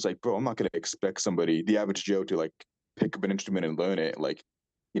at home, it's like, bro, I'm not going to expect somebody, the average Joe, to like pick up an instrument and learn it. Like,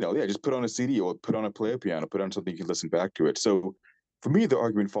 just put on a CD or put on a player piano, put on something you can listen back to it. So for me, the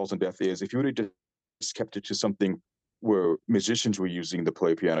argument falls on deaf ears. If you would have just kept it to something where musicians were using the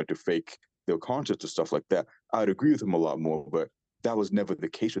player piano to fake their concerts or stuff like that, I'd agree with him a lot more. But that was never the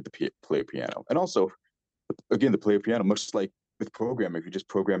case with the player piano. And also, again, the player piano, much like with programming, if you just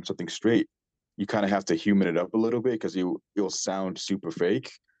program something straight, you kind of have to human it up a little bit because it'll sound super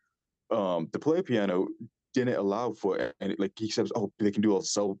fake. The player piano didn't allow for it, and like he says, they can do all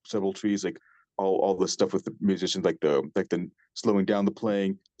several trees, like all the stuff with the musicians, like the slowing down the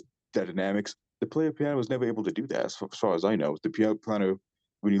playing, the dynamics. The player piano was never able to do that, as far as I know. The piano,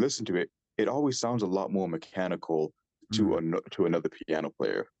 when you listen to it, it always sounds a lot more mechanical to another piano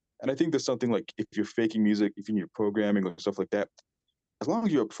player. And I think there's something like, if you're faking music, if you need programming or stuff like that, as long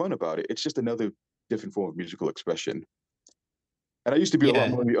as you're upfront about it, it's just another different form of musical expression. And I used to be a lot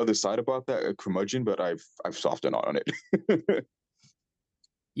more on the other side about that, a curmudgeon, but I've softened on it.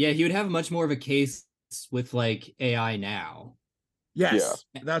 Yeah, he would have much more of a case with like AI now. Yes,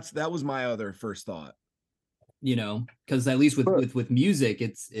 that was my other first thought. Because at least with music,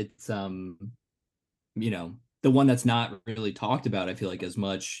 it's the one that's not really talked about, I feel like, as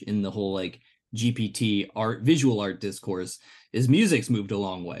much in the whole like GPT visual art discourse, is music's moved a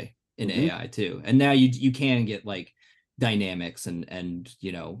long way in AI too. And now you can get like dynamics and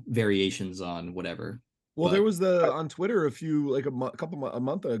variations on whatever. Well, there was on Twitter a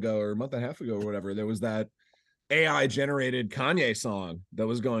month ago or a month and a half ago or whatever, there was that AI generated Kanye song that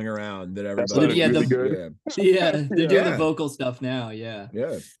was going around that That's everybody really good. Yeah, they're doing the vocal stuff now. Yeah.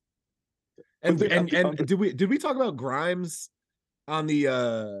 And did we talk about Grimes on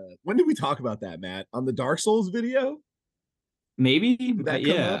the when did we talk about that, Matt? On the Dark Souls video? Maybe. Did that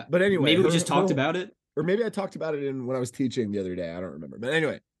come up? But anyway, maybe we just talked about it. Or maybe I talked about it when I was teaching the other day. I don't remember. But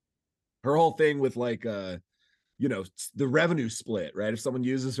anyway, her whole thing with like you know, the revenue split, right? If someone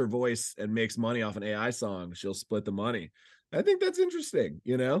uses her voice and makes money off an AI song, she'll split the money. I think that's interesting,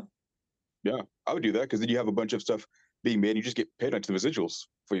 you know? Yeah, I would do that because then you have a bunch of stuff being made and you just get paid onto the residuals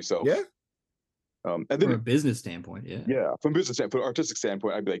for yourself. Yeah. And then from a business standpoint, yeah, from business standpoint, artistic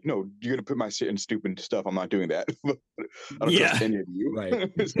standpoint, I'd be like, no, you're gonna put my shit in stupid stuff. I'm not doing that. I don't trust any of you.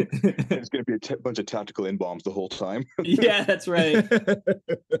 Right. It's gonna be a bunch of tactical in-bombs the whole time. Yeah, that's right.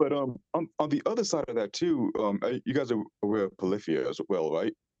 But on the other side of that too, you guys are aware of Polyphia as well,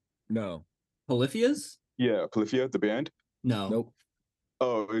 right? No. Polyphias? Yeah, Polyphia, the band. No. Nope.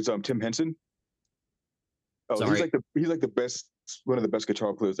 Oh, it's Tim Henson. Oh, sorry. he's like the best, one of the best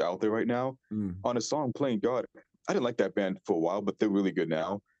guitar players out there right now. On a song Playing God, I didn't like that band for a while, but they're really good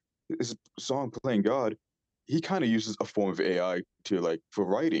now. His song Playing God, he kind of uses a form of AI to like for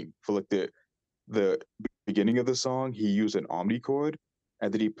writing. For like the beginning of the song, he used an omnichord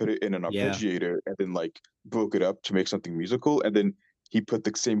and then he put it in an arpeggiator and then like broke it up to make something musical. And then he put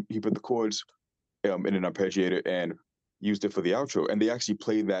the chords in an arpeggiator and used it for the outro. And they actually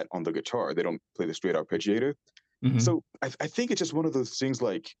play that on the guitar. They don't play the straight arpeggiator. So I think it's just one of those things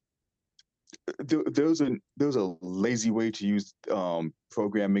like there's a lazy way to use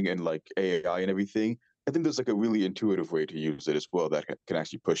programming and like AI and everything. I think there's like a really intuitive way to use it as well that can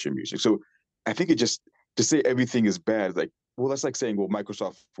actually push your music. So I think it just to say everything is bad, like, well, that's like saying, well,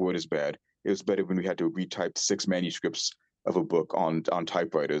 Microsoft Word is bad. It was better when we had to retype 6 manuscripts of a book on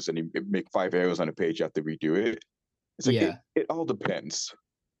typewriters and you make 5 errors on a page, you have to redo it. It's like it all depends.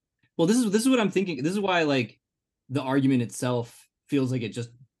 Well, this is what I'm thinking. This is why like the argument itself feels like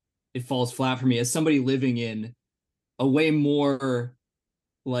it falls flat for me as somebody living in a way more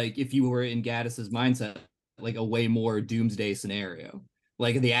like if you were in Gaddis's mindset, like a way more doomsday scenario,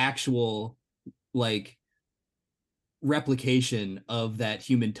 like the actual like replication of that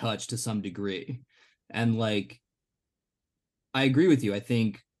human touch to some degree. And like I agree with you. I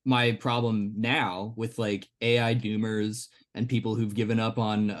think my problem now with like AI doomers and people who've given up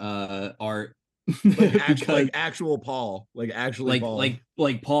on art like actual Paul, Paul,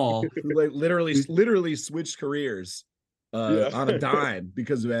 like Paul, who like literally switched careers on a dime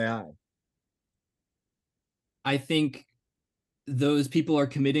because of AI. I think those people are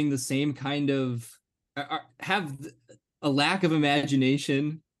committing the same kind of have a lack of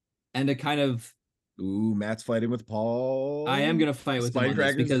imagination and a kind of Matt's fighting with Paul. I am gonna fight with him on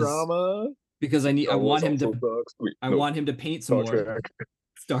this because I want him to paint some more.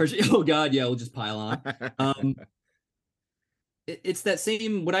 Oh God, yeah, we'll just pile on. It's that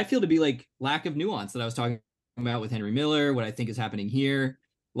same what I feel to be like lack of nuance that I was talking about with Henry Miller. What I think is happening here,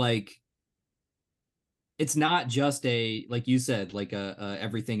 like it's not just a like you said, like a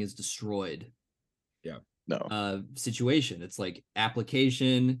everything is destroyed. Yeah, no situation. It's like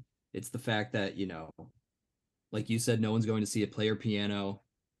application. It's the fact that like you said, no one's going to see a player piano.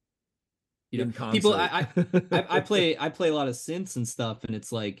 People. I play a lot of synths and stuff, and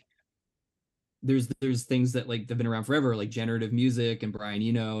it's like there's things that like have been around forever, like generative music and Brian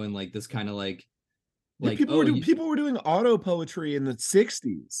Eno, and like this kind of like people were doing auto poetry in the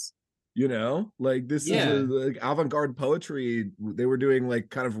 60s. Like this is like avant-garde poetry. They were doing like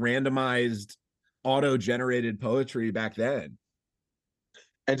kind of randomized auto-generated poetry back then.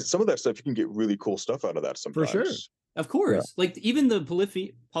 And some of that stuff, you can get really cool stuff out of that sometimes. For sure. Of course. Yeah. Like even the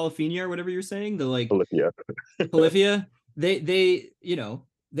polyphenia or whatever you're saying, the like Polyphia, they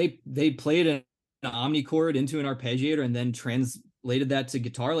played an omnichord into an arpeggiator and then translated that to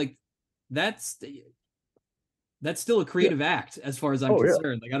guitar. Like that's still a creative act as far as I'm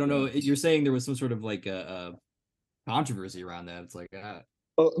concerned. Like I don't know, you're saying there was some sort of like a controversy around that. It's like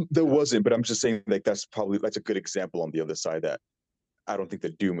there wasn't, but I'm just saying like that's a good example on the other side that I don't think the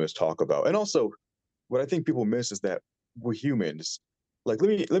doomers talk about. And also what I think people miss is that we're humans. Like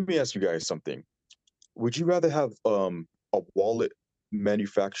let me ask you guys something. Would you rather have a wallet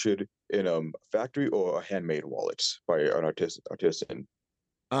manufactured in a factory or a handmade wallet by an artisan?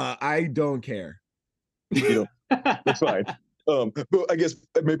 I don't care. You know, that's fine. But I guess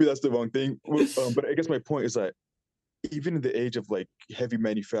maybe that's the wrong thing. But I guess my point is that even in the age of like heavy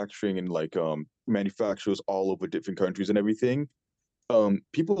manufacturing and like manufacturers all over different countries and everything,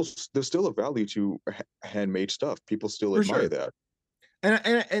 there's still a value to handmade stuff. People still admire that.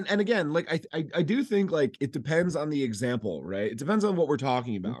 And again, like I do think like it depends on the example, right? It depends on what we're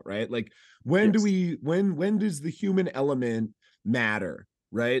talking about, right? Like when do we when does the human element matter,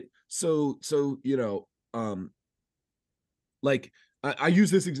 right? So like I use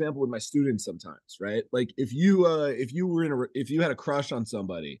this example with my students sometimes, right? Like if you if you had a crush on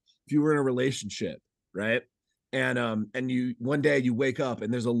somebody, if you were in a relationship, right? And you one day you wake up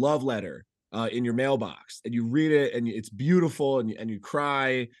and there's a love letter in your mailbox and you read it and it's beautiful and you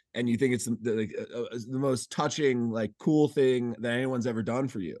cry and you think it's the most touching, like cool thing that anyone's ever done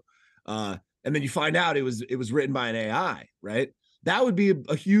for you. And then you find out it was written by an AI, right? That would be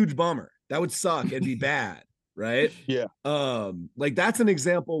a huge bummer. That would suck and be bad, right? Yeah. Like that's an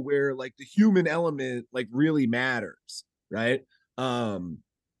example where like the human element like really matters, right?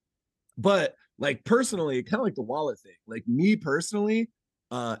 But like personally, kind of like the wallet thing, like me personally,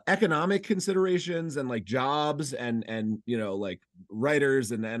 economic considerations and like jobs and like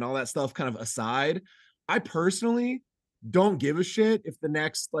writers and all that stuff kind of aside, I personally don't give a shit if the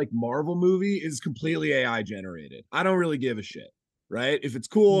next like Marvel movie is completely AI generated. I don't really give a shit, right? If it's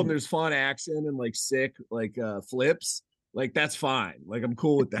cool and there's fun action and like sick like flips, like that's fine. Like I'm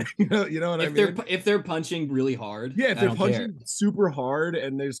cool with that. You know what I mean? If they're punching really hard, Yeah, if I they're don't punching care. super hard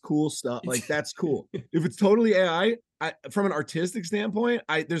and there's cool stuff, like that's cool. If it's totally AI, from an artistic standpoint,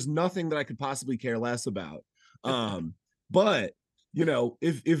 there's nothing that I could possibly care less about. But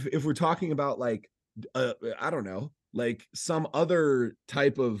if we're talking about like I don't know, like some other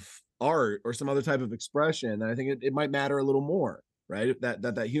type of art or some other type of expression, then I think it might matter a little more, right?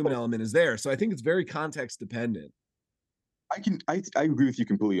 That human element is there. So I think it's very context dependent. I agree with you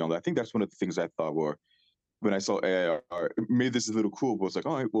completely on that. I think that's one of the things I thought were when I saw AI made this a little cool, but it's like,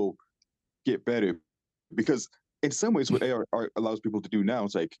 all right, well, get better. Because in some ways what AI allows people to do now,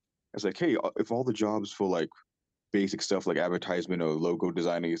 it's like, hey, if all the jobs for like basic stuff like advertisement or logo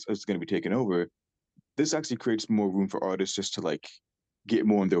designing is going to be taken over, this actually creates more room for artists just to like get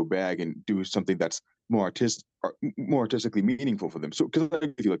more in their bag and do something that's more artistically meaningful for them. So because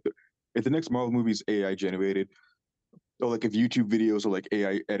like, if the next Marvel movie is AI generated, or like if YouTube videos are like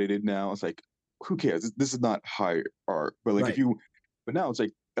AI edited now, it's like who cares? This is not high art. But like Right. but now it's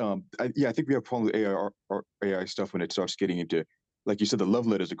like I think we have problems with AI stuff when it starts getting into, like you said, the love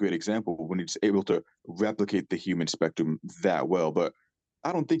letter is a great example when it's able to replicate the human spectrum that well. But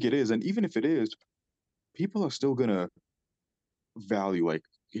I don't think it is, and even if it is, people are still gonna value like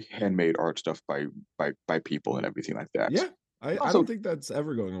handmade art stuff by people and everything like that. Yeah, I don't think that's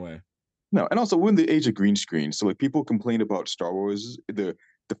ever going away. No, and also we're in the age of green screen, so like people complain about Star Wars, the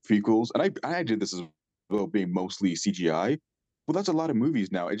prequels, and I did this as well, being mostly CGI. Well, that's a lot of movies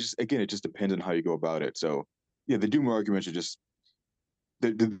now. It just depends on how you go about it. So yeah, the Doom arguments are just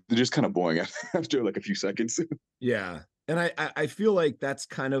they're just kind of boring after like a few seconds. Yeah, and I feel like that's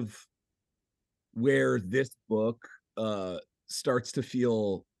kind of where this book starts to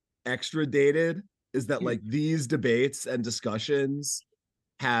feel extra dated, is that like these debates and discussions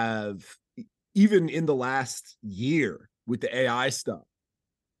have, even in the last year with the AI stuff,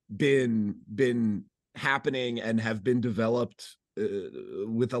 been happening and have been developed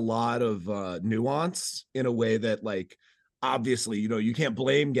with a lot of nuance in a way that like obviously you can't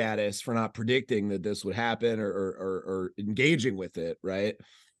blame Gaddis for not predicting that this would happen or engaging with it, right?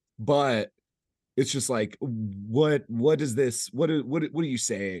 But it's just like what is this, what are you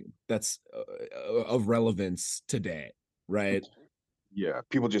saying that's of relevance today, right? Yeah,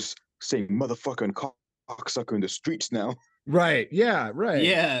 people just saying motherfucker and cocksucker in the streets now. Right, yeah, right.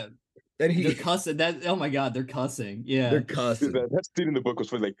 Yeah, And they're cussing. That, oh my god, they're cussing. Yeah, they're cussing. That scene in the book was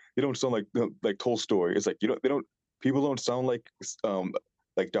for like they don't sound like Tolstoy. It's like they don't people don't sound like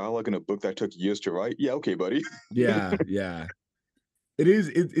dialogue in a book that took years to write. Yeah, okay, buddy. Yeah, yeah. It is.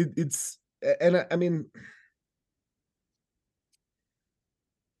 It's, and I mean,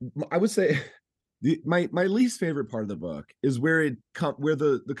 I would say my least favorite part of the book is where where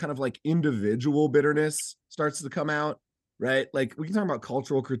the kind of like individual bitterness starts to come out, right? Like we can talk about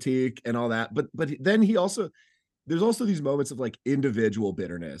cultural critique and all that, but then there's also these moments of like individual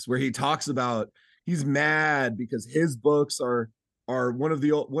bitterness where he talks about he's mad because his books are one of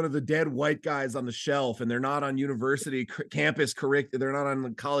the dead white guys on the shelf and they're not on university campus they're not on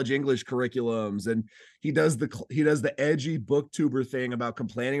the college English curriculums, and he does the edgy booktuber thing about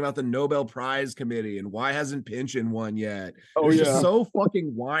complaining about the Nobel Prize committee and why hasn't Pynchon won yet. It's just so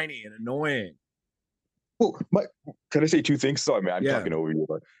fucking whiny and annoying. Well, can I say two things? Sorry, man, I'm talking over you.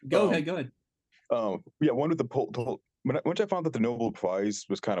 But, go ahead. yeah, one with once I found that the Nobel Prize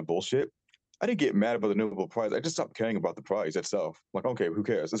was kind of bullshit, I didn't get mad about the Nobel Prize. I just stopped caring about the prize itself. Like, okay, who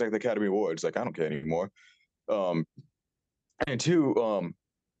cares? It's like the Academy Awards. Like, I don't care anymore. Um, And two,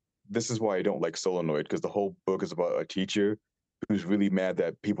 this is why I don't like Solenoid, because the whole book is about a teacher who's really mad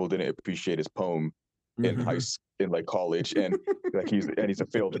that people didn't appreciate his poem in like college, and like he's a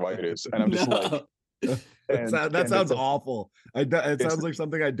failed writer. And I'm just like, that sounds awful. It sounds like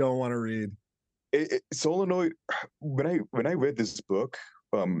something I don't want to read. Solenoid. When I read this book,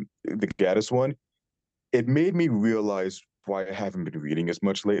 the Gaddis one, it made me realize why I haven't been reading as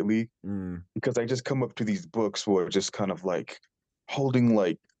much lately. Because I just come up to these books where just kind of like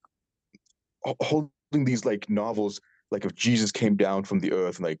holding these like novels, like if Jesus came down from the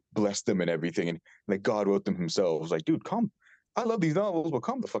earth and like blessed them and everything, and like God wrote them himself. I was like, dude, calm. I love these novels, but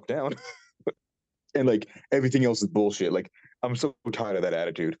calm the fuck down. And like everything else is bullshit. Like I'm so tired of that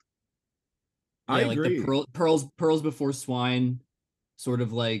attitude. Yeah, I agree. Like the pearls before swine, sort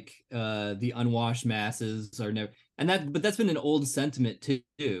of like the unwashed masses are never, but that's been an old sentiment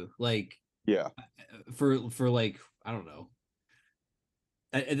too. Like, yeah, for like, I don't know,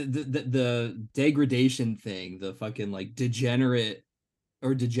 the degradation thing, the fucking like degeneration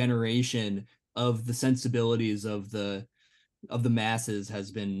of the sensibilities of the masses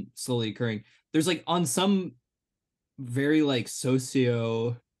has been slowly occurring. There's like on some very like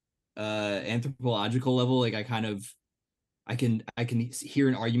socio anthropological level, like I can hear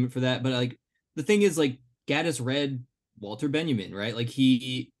an argument for that, but like the thing is, like, Gaddis read Walter Benjamin, right? Like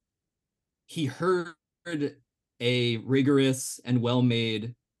he heard a rigorous and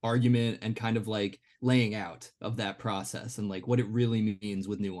well-made argument and kind of like laying out of that process and like what it really means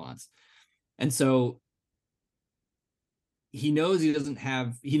with nuance. And so he knows he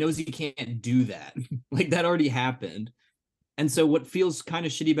can't do that. Like that already happened. And so what feels kind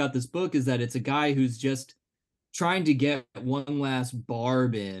of shitty about this book is that it's a guy who's just trying to get one last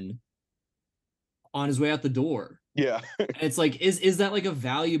barb in on his way out the door. Yeah. And it's like, is that like a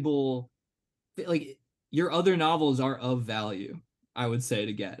valuable, like your other novels are of value, I would say,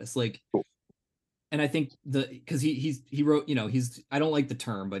 to Gaddis. Like, cool. And I think because he wrote, I don't like the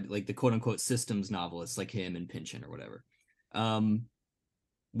term, but like the quote unquote systems novelists like him and Pynchon or whatever,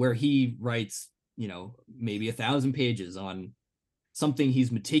 where he writes, maybe 1,000 pages on something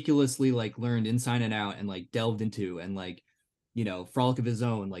he's meticulously like learned inside and out and like delved into and like, frolic of his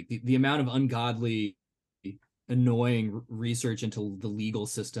own, like the amount of ungodly, annoying research into the legal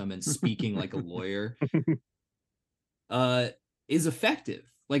system and speaking like a lawyer is effective.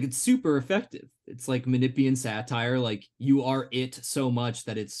 Like it's super effective. It's like Menippean satire. Like you are it so much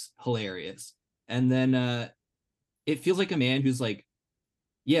that it's hilarious. And then it feels like a man who's like,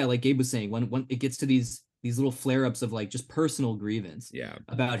 yeah, like Gabe was saying, when it gets to these little flare-ups of like just personal grievance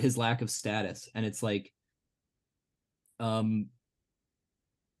about his lack of status, and it's like, I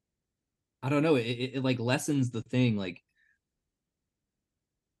don't know, it like lessens the thing, like,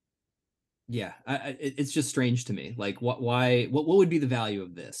 yeah, it's just strange to me. Like, what would be the value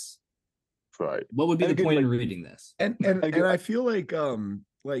of this? Right. What would be the point in reading this? And I feel like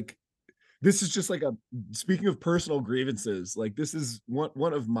this is just like speaking of personal grievances, like this is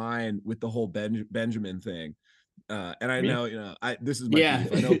one of mine with the whole Benjamin thing. And I know, this is my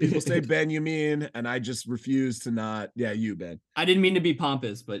beef. I know people say Benjamin, and I just refuse to not. Yeah, you, Ben. I didn't mean to be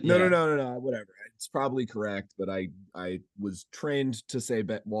pompous, but no, whatever. It's probably correct, but I was trained to say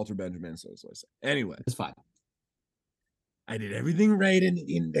Walter Benjamin, so I say. Anyway, it's fine. I did everything right in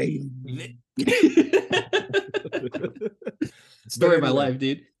the story of my life,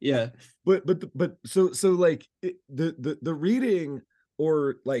 dude. Yeah, but so like the reading,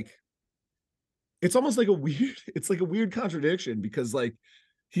 or like, it's almost like it's like a weird contradiction, because like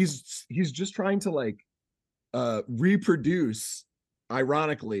he's just trying to like reproduce,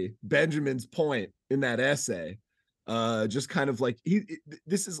 ironically, Benjamin's point in that essay, just kind of like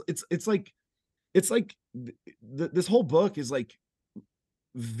it's like this whole book is like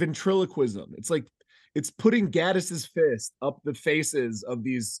ventriloquism. It's like it's putting Gaddis's fist up the faces of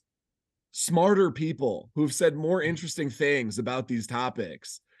these smarter people who've said more interesting things about these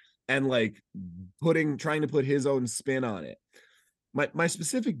topics, and like trying to put his own spin on it. My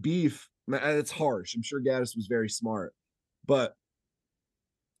specific beef, it's harsh. I'm sure Gaddis was very smart, but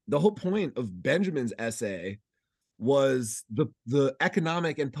the whole point of Benjamin's essay was the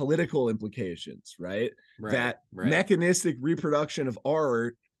economic and political implications, right? That mechanistic reproduction of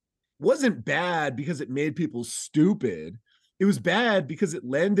art wasn't bad because it made people stupid. It was bad because it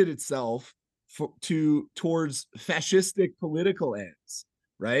lended itself towards fascistic political ends,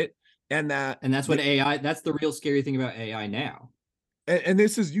 right? And that's what AI, that's the real scary thing about AI now. And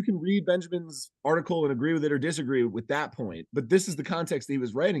this is, you can read Benjamin's article and agree with it or disagree with that point, but this is the context he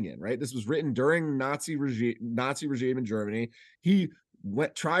was writing in, right? This was written during Nazi regime in Germany. He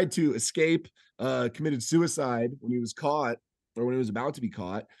tried to escape, committed suicide when he was caught or when it was about to be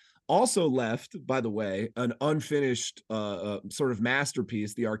caught. Also left, by the way, an unfinished sort of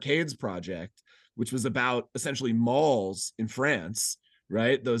masterpiece, the Arcades Project, which was about essentially malls in France,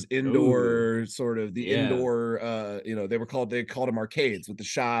 right? Those indoor sort of indoor, they called them arcades with the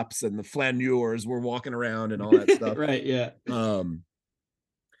shops, and the flaneurs were walking around and all that stuff. Right. Yeah.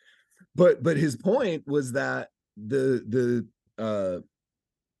 But his point was that the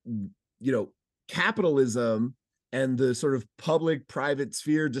capitalism and the sort of public-private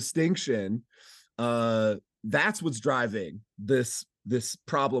sphere distinction, that's what's driving this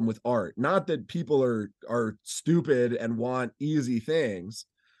problem with art. Not that people are stupid and want easy things,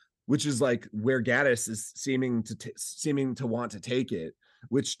 which is like where Gaddis is seeming to want to take it.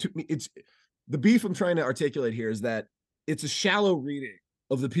 Which, to me, it's the beef I'm trying to articulate here is that it's a shallow reading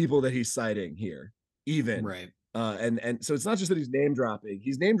of the people that he's citing here, even. Right. And so it's not just that he's name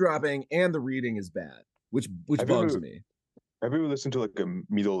dropping, and the reading is bad, which bugs me. Have you ever listened to like a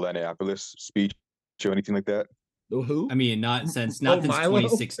Milo Yiannopoulos speech or anything like that? Who? I mean, not since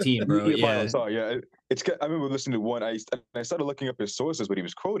 2016, bro. Yeah. Sorry, yeah. I remember listening to one. I started looking up his sources, what he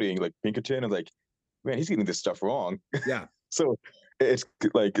was quoting, like Pinkerton, and like, man, he's getting this stuff wrong. Yeah. So it's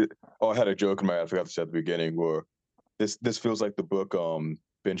like, I had a joke in my head. I forgot to say at the beginning, where this feels like the book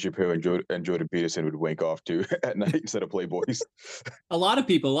Ben Shapiro and Jordan Peterson would wank off to at night instead of Playboys. A lot of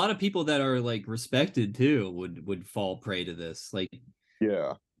people that are like respected too would fall prey to this. Like,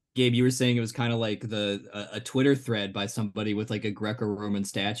 yeah. Gabe, you were saying it was kind of like a Twitter thread by somebody with like a Greco-Roman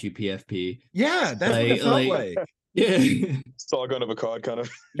statue PFP. Yeah, that's what it felt like. Yeah. Sargon of Akkad kind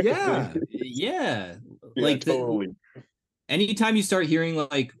of. Yeah. Yeah. Like totally. Anytime you start hearing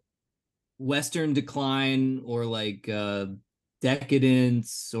like Western decline or like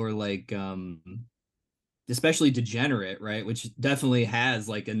decadence or like especially degenerate, right, which definitely has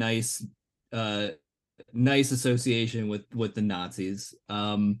like a nice association with the Nazis,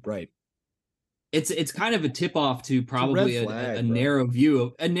 right, it's kind of a tip off to probably a narrow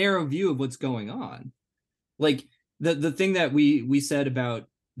view of what's going on. Like the thing that we said about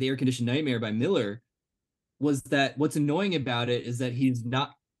The Air-Conditioned Nightmare by Miller was that what's annoying about it is that he's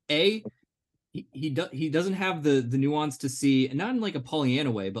not he doesn't have the nuance to see, and not in like a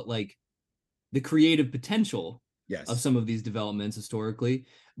Pollyanna way, but like the creative potential of some of these developments historically.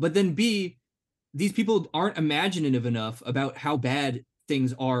 But then B, these people aren't imaginative enough about how bad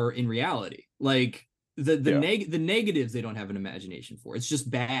things are in reality. Like the negatives they don't have an imagination for. It's just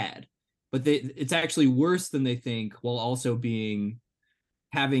bad. But it's actually worse than they think, while also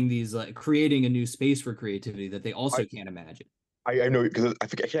having these creating a new space for creativity that they also can't imagine. I know, because I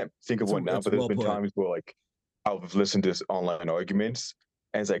can't think of one now, but there's been times where like I've listened to online arguments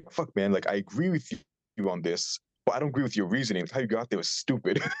and it's like, fuck man, like I agree with you on this, but I don't agree with your reasoning. How you got there was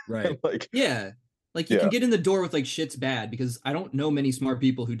stupid. Right. Like, yeah. Like you can get in the door with like shit's bad, because I don't know many smart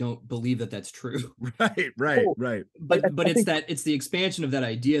people who don't believe that that's true. Right. But it's the expansion of that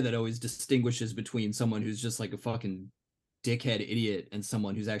idea that always distinguishes between someone who's just like a fucking dickhead idiot and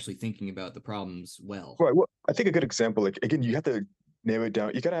someone who's actually thinking about the problems well. Right. Well, I think a good example, like again, you have to narrow it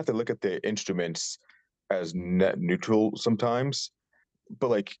down. You gotta have to look at the instruments as net neutral sometimes. But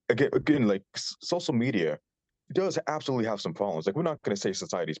like again, like social media does absolutely have some problems. Like we're not gonna say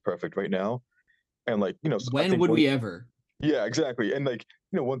society's perfect right now. And like, when would we ever? Yeah, exactly. And like,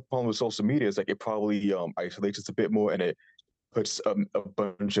 one problem with social media is like it probably isolates us a bit more, and it puts a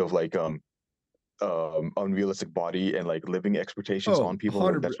bunch of like unrealistic body and like living expectations on people.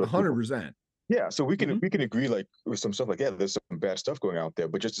 100%. Yeah, so we can agree like with some stuff like, yeah, there's some bad stuff going out there,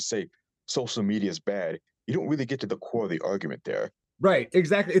 but just to say social media is bad, you don't really get to the core of the argument there. Right,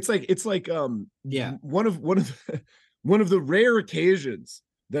 exactly. It's like one of the rare occasions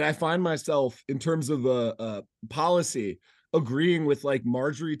that I find myself in terms of policy agreeing with like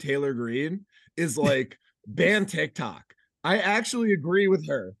Marjorie Taylor Greene is like ban TikTok. I actually agree with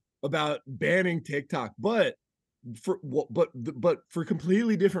her about banning TikTok, but for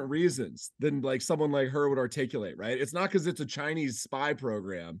completely different reasons than like someone like her would articulate, right? It's not because it's a Chinese spy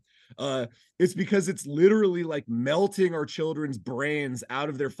program. It's because it's literally like melting our children's brains out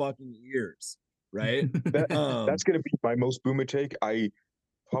of their fucking ears, right? That's gonna be my most boomer take. I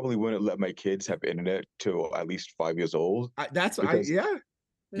probably wouldn't let my kids have internet till at least 5 years old. It's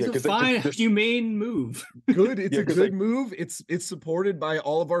a fine, humane move. Good. It's a good move. It's supported by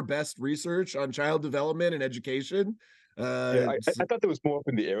all of our best research on child development and education. I thought there was more up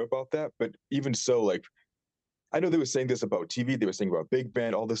in the air about that, but even so, like, I know they were saying this about TV, they were saying about Big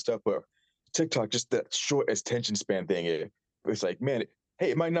Band, all this stuff, but TikTok, just that short attention span thing. It's like, man,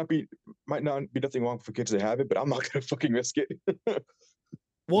 hey, it might not be nothing wrong for kids to have it, but I'm not gonna fucking risk it.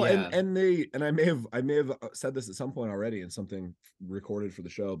 Well, and I may have said this at some point already in something recorded for the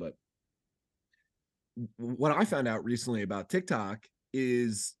show, but what I found out recently about TikTok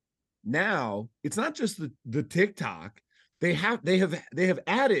is now it's not just the TikTok. They have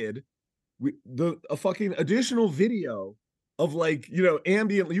added a fucking additional video of like, you know,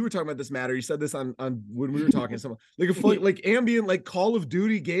 ambient. You were talking about this, Matter. You said this on when we were talking to someone, like ambient, like Call of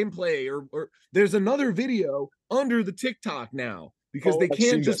Duty gameplay, or there's another video under the TikTok now, because they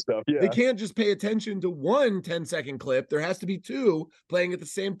can't just pay attention to one 10-second clip. There has to be two playing at the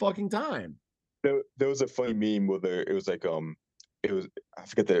same fucking time. There was a funny meme where it was like it was I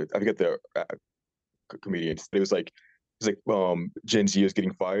forget the comedians. It was like Gen Z is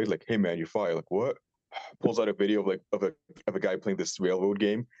getting fired. Like, hey man, you're fired. Like, what? Pulls out a video of a guy playing this railroad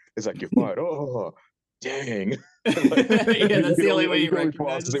game. It's like, you're fired. Oh, dang. Like, yeah, that's the only way you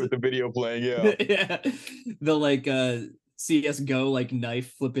recognize it with the video playing. Yeah, yeah. The like CS:GO like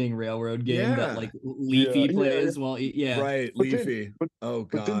knife flipping railroad game that like Leafy plays while right, Leafy. Oh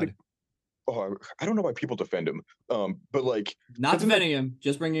god. I don't know why people defend him. But like, not defending him,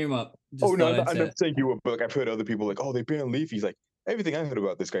 just bringing him up. I'm not saying you were, but like, I've heard other people like, oh, they banned Leafy. He's like, everything I heard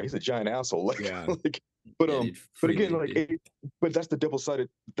about this guy, he's a giant asshole. Like, but again, like, but that's the double sided.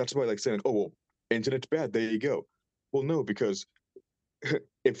 That's why, like, saying, oh well, internet's bad. There you go. Well, no, because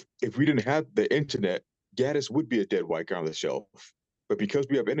if we didn't have the internet, Gaddis would be a dead white guy on the shelf. But because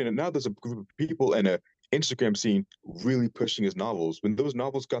we have internet now, there's a group of people and a Instagram scene really pushing his novels. When those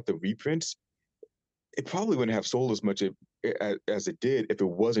novels got the reprints, it probably wouldn't have sold as much as it did if it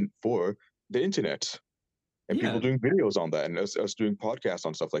wasn't for the internet and people doing videos on that, and us doing podcasts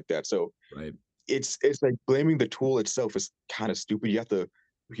on stuff like that. So it's like blaming the tool itself is kind of stupid. You have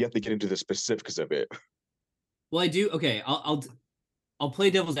to get into the specifics of it. Well, I do. Okay, I'll play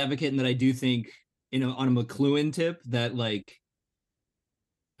devil's advocate in that I do think, you know, on a McLuhan tip, that like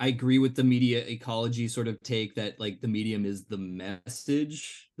I agree with the media ecology sort of take that like the medium is the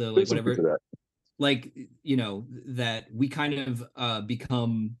message, the like whatever, like, you know, that we kind of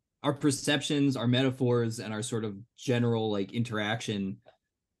become, our perceptions, our metaphors, and our sort of general like interaction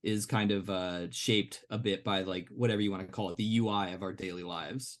is kind of shaped a bit by like whatever you want to call it, the UI of our daily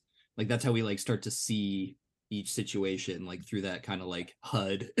lives. Like that's how we like start to see each situation like through that kind of like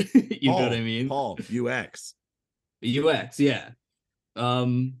HUD. You know what I mean? Paul, UX, yeah.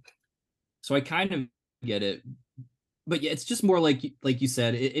 So I kind of get it, but yeah, it's just more like you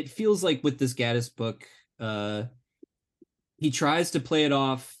said, it feels like with this Gaddis book, he tries to play it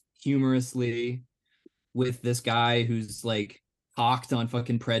off humorously with this guy who's like hawked on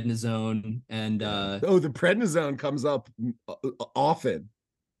fucking prednisone, and the prednisone comes up often.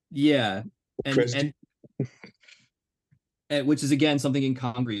 Yeah, and which is again something in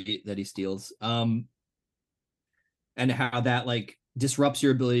concrete that he steals, and how that like disrupts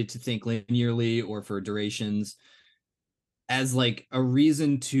your ability to think linearly or for durations, as like a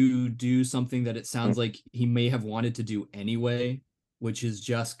reason to do something that it sounds like he may have wanted to do anyway, which is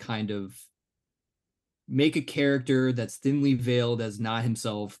just kind of make a character that's thinly veiled as not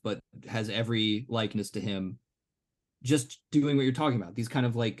himself, but has every likeness to him, just doing what you're talking about. These kind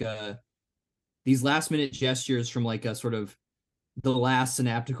of like these last minute gestures from like a sort of the last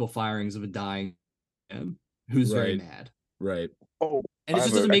synaptical firings of a dying man who's very mad. Right. Oh, and it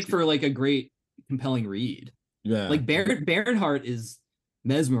just doesn't make for like a great compelling read. Yeah. Like Bernhardt is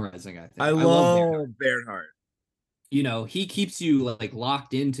mesmerizing, I think. I love Bernhardt. You know, he keeps you like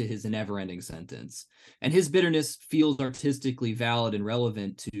locked into his never-ending sentence, and his bitterness feels artistically valid and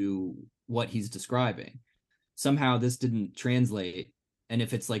relevant to what he's describing. Somehow this didn't translate, and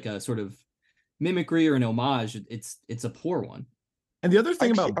if it's like a sort of mimicry or an homage, it's a poor one. And the other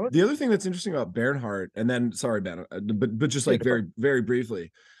thing that's interesting about Bernhardt, and then sorry, Ben, but just like very, very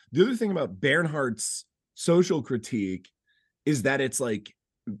briefly, the other thing about Bernhardt's social critique is that it's like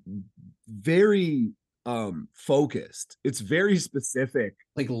very focused. It's very specific,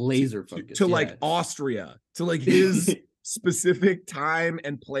 like laser focused to like Austria, to like his specific time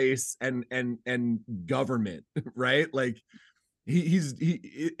and place and government, right? Like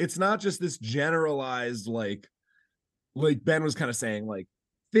it's not just this generalized like Ben was kind of saying, like,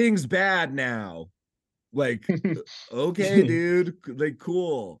 things bad now. Like, okay, dude, like,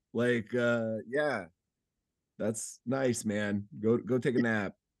 cool. Like, yeah, that's nice, man. Go take a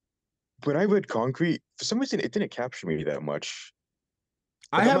nap. When I read Concrete, for some reason, it didn't capture me that much.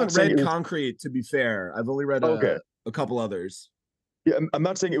 I haven't read Concrete, to be fair. I've only read a couple others. Yeah, I'm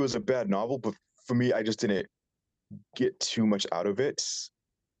not saying it was a bad novel, but for me, I just didn't get too much out of it.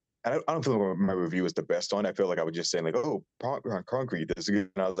 I don't feel like my review was the best on it. I feel like I was just saying like, oh, concrete, this is good.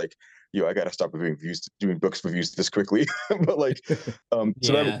 And I was like, yo, I gotta stop doing books reviews this quickly. But like, Yeah,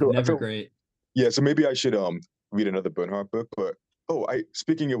 so I never feel great. yeah. So maybe I should read another Bernhardt book. But oh, I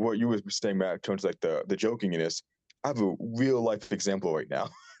speaking of what you were saying, Matt, in terms of like the jokingness, I have a real life example right now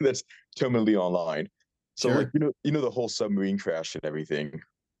that's terminally online. So like Sure. you know the whole submarine crash and everything.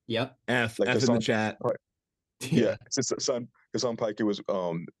 Yep. F Like F in the chat. yeah, Hassan Piker was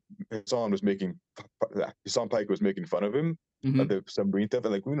Hassan Piker was making fun of him of Mhm. the submarine theft,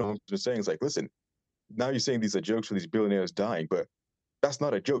 and like I'm just saying, it's like, listen, now you're saying these are jokes for these billionaires dying, but that's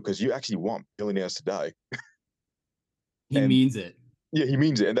not a joke because you actually want billionaires to die, He and means it. yeah, he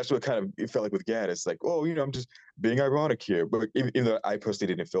means it, and that's what kind of it felt like with Gaddis. Like, oh, I'm just being ironic here, but even though I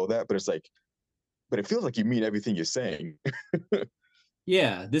personally didn't feel that, but it's like, but it feels like you mean everything you're saying.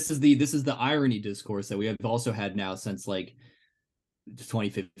 Yeah, this is the irony discourse that we have also had now since like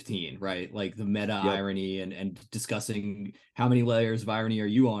 2015, right? Like the meta Yep. irony and discussing how many layers of irony are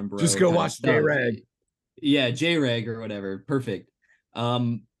you on, bro? Just go kind of watch stuff. J-Rag. Yeah, J-Rag or whatever. Perfect.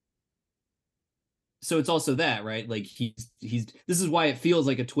 So it's also that, right? Like he's this is why it feels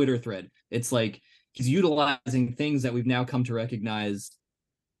like a Twitter thread. It's like he's utilizing things that we've now come to recognize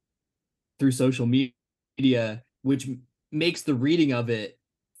through social media, which makes the reading of it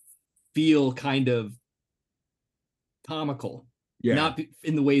feel kind of comical, Yeah. not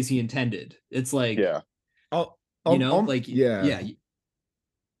in the ways he intended. It's like, Yeah, like, yeah.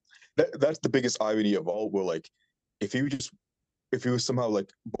 that's the biggest irony of all. Where like, if he was somehow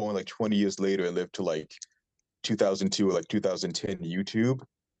like born like 20 years later and lived to like 2002 or like 2010 YouTube,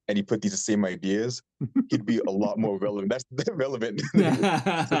 and he put these same ideas, he'd be a lot more relevant. That's relevant. So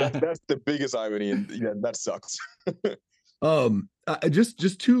that's the biggest irony, and yeah, that sucks.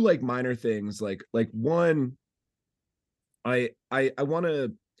 Just two like minor things. Like one, I want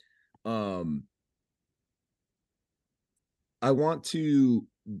to I want to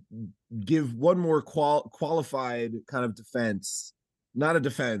give one more qualified kind of defense, not a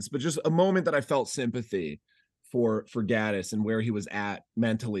defense, but just a moment that I felt sympathy for Gaddis and where he was at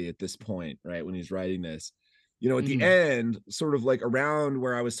mentally at this point, right, when he's writing this. At the end, sort of like around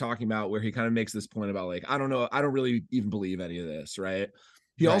where I was talking about, where he kind of makes this point about like, I don't know, I don't really even believe any of this, right?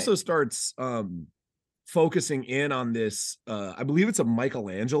 He also starts focusing in on this, I believe it's a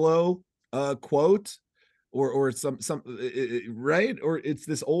Michelangelo quote, or some right, or it's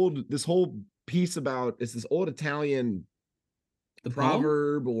this whole piece about, it's this old Italian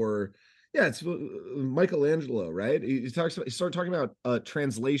proverb, or yeah, it's Michelangelo, right? He started talking about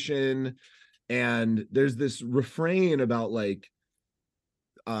translation, and there's this refrain about like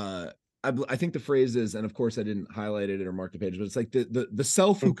I think the phrase is, and of course I didn't highlight it or mark the page, but it's like the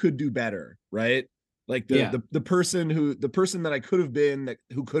self who could do better, right? Like the person that I could have been,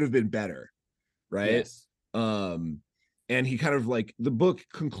 who could have been better, right? Yes. And he kind of like, the book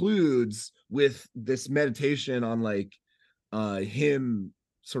concludes with this meditation on like him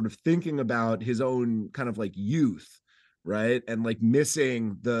sort of thinking about his own kind of like youth, right? And like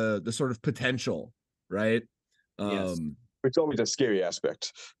missing the sort of potential, right? Yes. It's always a scary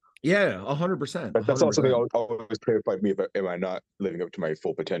aspect. Yeah, 100%. But that's also something always terrified me. Am I not living up to my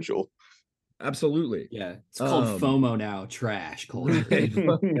full potential? Absolutely. Yeah, it's called FOMO now. Trash culture.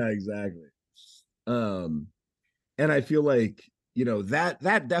 Yeah, exactly. And I feel like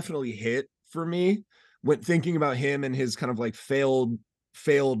that definitely hit for me when thinking about him and his kind of like failed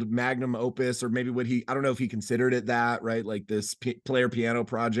magnum opus, or maybe I don't know if he considered it that, right? Like this player piano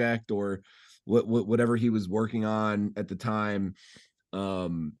project, or whatever he was working on at the time.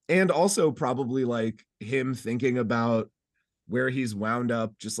 And also probably like him thinking about where he's wound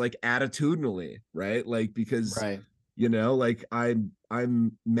up, just like attitudinally, right? Like, because like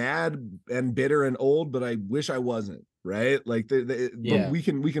I'm mad and bitter and old, but I wish I wasn't, right? Like but we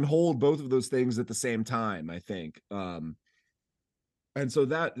can hold both of those things at the same time, I think. And so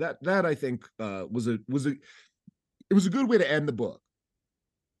that I think was a good way to end the book.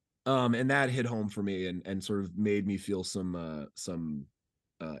 And that hit home for me, and sort of made me feel some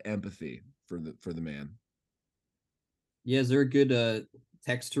empathy for the man. Yeah, is there a good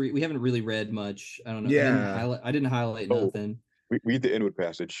text to read? We haven't really read much. I don't know. Yeah, I didn't highlight nothing. Read the inward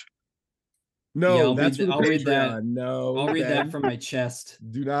passage. No, yeah, that's for the I'll read that. No, I'll read that from my chest.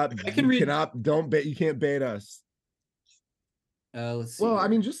 Do not. I can read. Don't bait. You can't bait us. Let's see. Well, I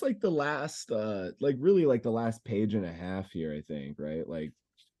mean, just like the last, like really like the last page and a half here, I think, right? Like,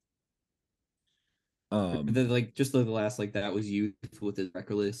 just the last, like, that was youth with his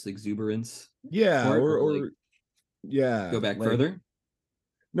reckless exuberance. Yeah, or yeah. Go back further.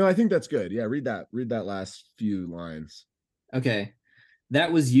 No, I think that's good. Yeah, read that last few lines. Okay.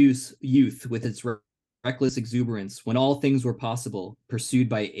 That was youth with its reckless exuberance, when all things were possible, pursued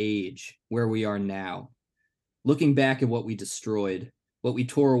by age, where we are now. Looking back at what we destroyed, what we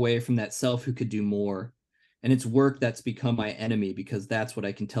tore away from that self who could do more, and it's work that's become my enemy, because that's what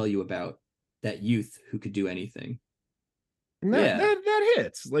I can tell you about, that youth who could do anything. And that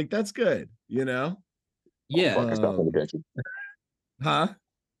hits. Like, that's good, you know? Yeah. Oh, fuck, I stopped paying attention. Huh?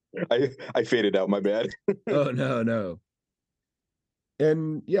 I faded out, my bad. Oh, no.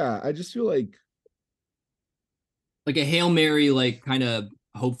 And yeah, I just feel like a Hail Mary, like, kind of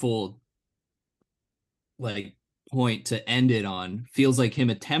hopeful, like, point to end it on. Feels like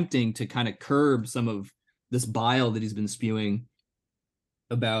him attempting to kind of curb some of this bile that he's been spewing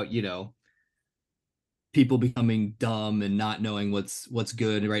about, people becoming dumb and not knowing what's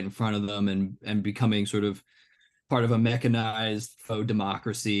good right in front of them, and becoming sort of part of a mechanized faux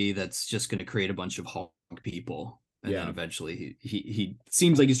democracy that's just going to create a bunch of hog people. And then eventually he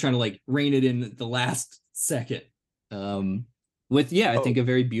seems like he's trying to like rein it in at the last second. I think a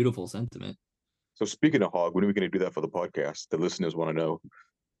very beautiful sentiment. So speaking of hog, when are we going to do that for the podcast? The listeners want to know.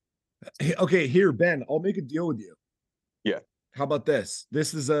 Okay, here, Ben, I'll make a deal with you. Yeah. How about this?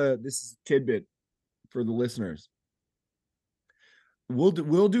 This is a tidbit for the listeners. We'll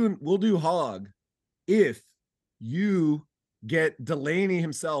do hog if you get Delaney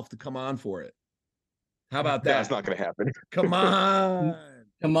himself to come on for it. How about that? That's not going to happen. Come on,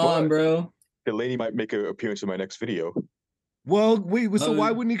 bro. Delaney might make an appearance in my next video. Well, wait. So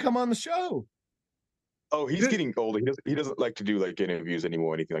why wouldn't he come on the show? Oh, he's getting older. He doesn't like to do like interviews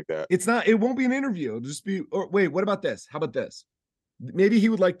anymore, or anything like that. It won't be an interview. It'll just be. Or wait, what about this? How about this? Maybe he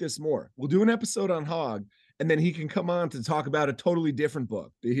would like this more. We'll do an episode on hog, and then he can come on to talk about a totally different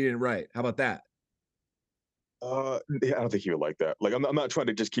book that he didn't write. How about that? I don't think he would like that. Like, I'm not trying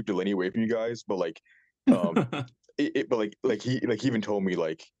to just keep Delaney away from you guys, but like, but he even told me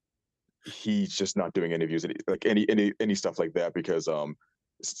like he's just not doing interviews, like any stuff like that, because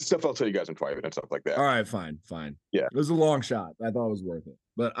stuff I'll tell you guys in private and stuff like that. All right, fine. Yeah, it was a long shot. I thought it was worth it,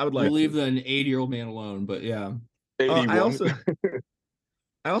 but I would like to leave an 80-year-old man alone. But yeah, I also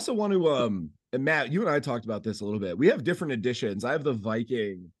want to and Matt, you and I talked about this a little bit. We have different editions. I have the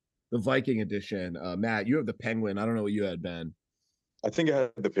Viking edition. Matt, you have the Penguin. I don't know what you had, Ben. I think I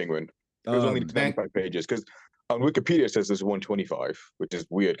had the Penguin. It was only 95 pages, because on Wikipedia it says there's 125, which is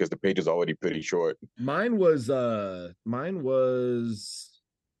weird because the page is already pretty short. Mine was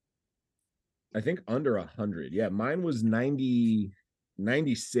I think under 100. Yeah, mine was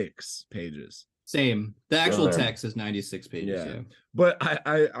 96 pages. Same. The actual text is 96 pages. Yeah. But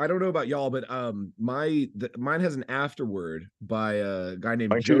I don't know about y'all, but mine has an afterword by a guy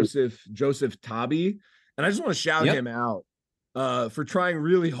named Joseph Tabi, and I just want to shout him out for trying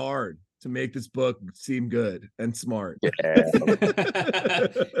really hard to make this book seem good and smart. Yeah.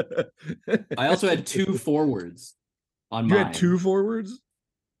 I also had 2 forewords on mine. You had 2 forewords?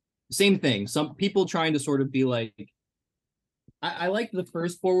 Same thing. Some people trying to sort of be like, I liked the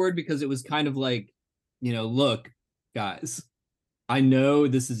first forward because it was kind of like, look, guys, I know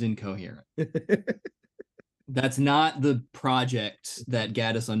this is incoherent. That's not the project that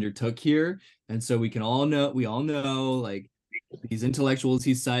Gaddis undertook here. And so we all know, like, these intellectuals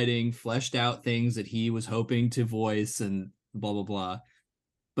he's citing fleshed out things that he was hoping to voice and blah, blah, blah.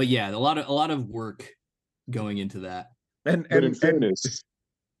 But yeah, a lot of work going into that. And in fairness,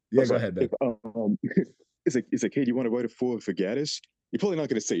 yeah, go ahead, Ben. It's like, hey, do you want to write a forward for Gaddis? You're probably not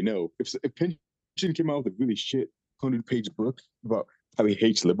going to say no. If Pynchon came out with a really shit 100-page book about how he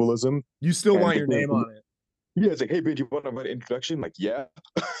hates liberalism, you still want your name on it. Yeah, it's like, hey, Ben, do you want to write an introduction? Like, yeah.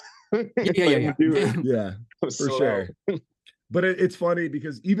 Yeah, for sure. But it's funny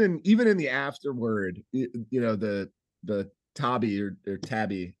because even in the afterword, the Tabi or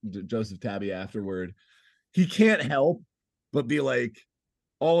Tabby, Joseph Tabi afterword, he can't help but be like,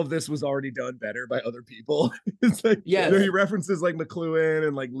 all of this was already done better by other people. It's like, he references like McLuhan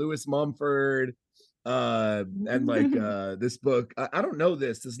and like Lewis Mumford, and like this book. I don't know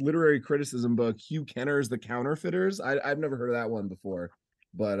this literary criticism book, Hugh Kenner's The Counterfeiters. I've never heard of that one before,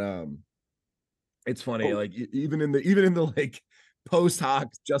 but it's funny. Like even in the like post hoc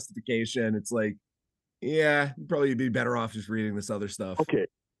justification, it's like, yeah, you'd probably be better off just reading this other stuff. Okay,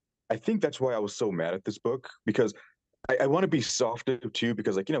 I think that's why I was so mad at this book, because I want to be softer too,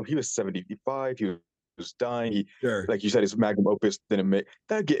 because like, he was 75, he was dying. Like you said, his magnum opus didn't make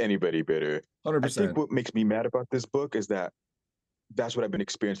that'd get anybody better. 100%. I think what makes me mad about this book is that's what I've been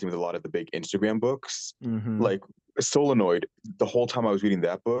experiencing with a lot of the big Instagram books. Mm-hmm. Like Solenoid, the whole time I was reading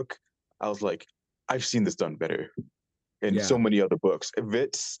that book, I was like, I've seen this done better in so many other books. If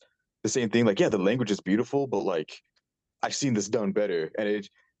it's the same thing, like, yeah, the language is beautiful, but like, I've seen this done better,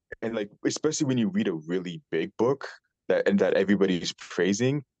 and like especially when you read a really big book that everybody's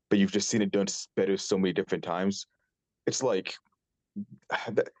praising, but you've just seen it done better so many different times. It's like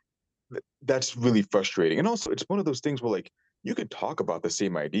that, that's really frustrating. And also, it's one of those things where like you can talk about the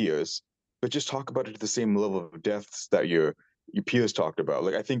same ideas, but just talk about it at the same level of depths that your peers talked about.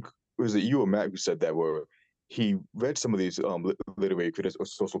 Like I think was it you or Matt who said that, where he read some of these literary or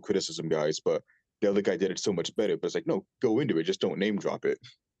social criticism guys, but the other guy did it so much better. But it's like, no, go into it, just don't name drop it.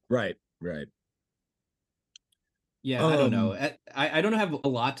 Right, right. Yeah, I don't know. I don't have a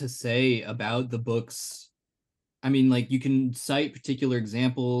lot to say about the books. I mean, like you can cite particular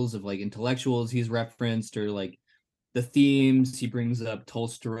examples of like intellectuals he's referenced, or like the themes he brings up.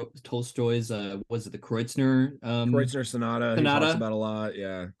 Tolstoy's was it the Kreutzer Sonata he talks about a lot.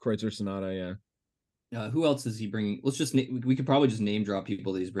 Yeah, Kreutzer Sonata. Yeah. Who else is he bringing? Let's just we could probably just name drop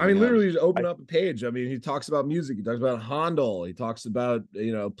people that he's bringing. I mean, literally, just open up a page. I mean, he talks about music. He talks about Handel. He talks about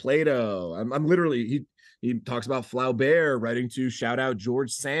Plato. I'm literally he talks about Flaubert writing to shout out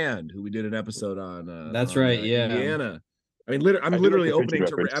George Sand, who we did an episode on. That's right. Yeah. Indiana. I mean, I'm literally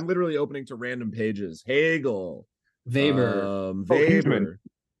opening to random pages. Hegel. Weber. Weber.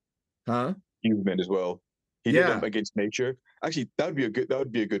 Huh? Human as well. He did them Against Nature. Actually, that would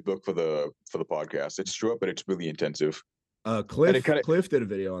be a good book for the podcast. It's short, but it's really intensive. Cliff did a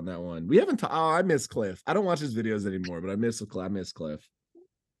video on that one. We haven't. I miss Cliff. I don't watch his videos anymore, but I miss Cliff.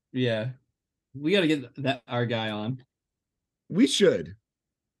 Yeah, we got to get our guy on. We should.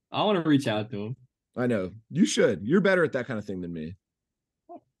 I want to reach out to him. I know you should. You're better at that kind of thing than me.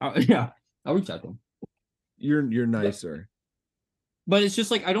 Yeah, I'll reach out to him. You're nicer. But it's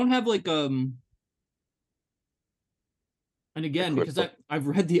just like I don't have like and again, because I've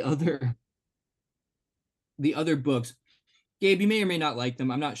read the other books. Gabe, you may or may not like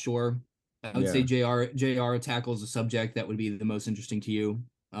them. I'm not sure. I would say JR tackles a subject that would be the most interesting to you.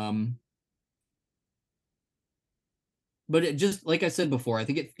 But it just, like I said before, I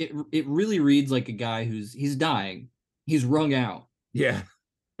think it really reads like a guy he's dying. He's wrung out. Yeah.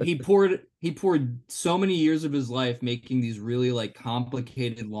 he poured so many years of his life making these really like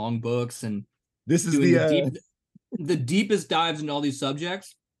complicated long books, and this is the deepest dives into all these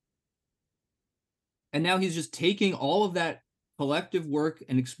subjects. And now he's just taking all of that collective work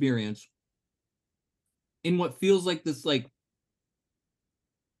and experience in what feels like this like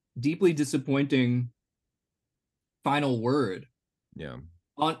deeply disappointing final word. Yeah.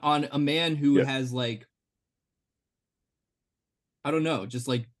 On a man who has like, I don't know, just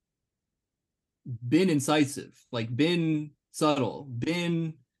like been incisive, like been subtle,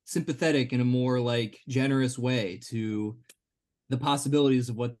 been sympathetic in a more like generous way to the possibilities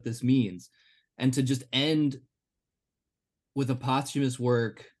of what this means. And to just end with a posthumous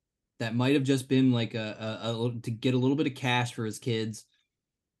work that might have just been like a to get a little bit of cash for his kids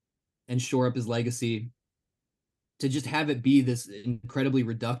and shore up his legacy, to just have it be this incredibly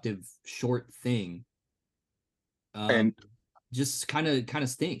reductive short thing, and just kind of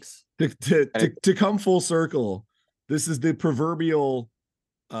stinks. To come full circle, this is the proverbial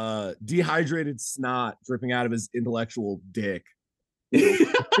dehydrated snot dripping out of his intellectual dick. Ew,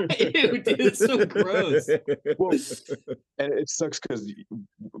 dude, it's so gross. Well, and it sucks because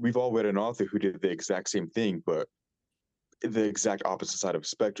we've all read an author who did the exact same thing, but the exact opposite side of the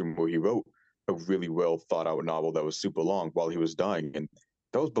spectrum, where he wrote a really well thought out novel that was super long while he was dying. And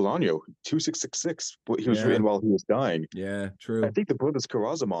that was Bolaño, 2666. He was written while he was dying. Yeah, true. I think the brothers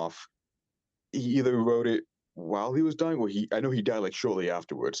Karamazov, he either wrote it while he was dying, or I know he died like shortly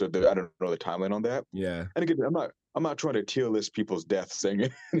afterwards. So I don't know the timeline on that. Yeah. And again, I'm not trying to tier list people's deaths, saying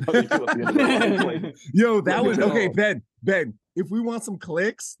yo, that was okay. Ben, if we want some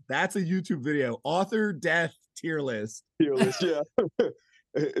clicks, that's a YouTube video. Author death tier list. Tier list, yeah.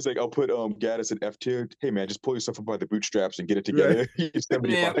 It's like I'll put Gaddis in F tier. Hey man, just pull yourself up by the bootstraps and get it together. Right. He's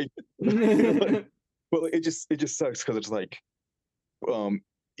 75. Well, it just sucks because it's like,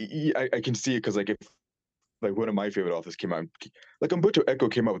 I can see it because like if like one of my favorite authors came out, like Umberto Eco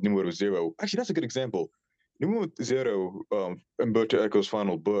came out with Numero Zero. Actually, that's a good example. Numero Zero, Umberto Eco's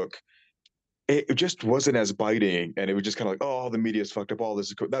final book, it just wasn't as biting, and it was just kind of like, oh, the media's fucked up. All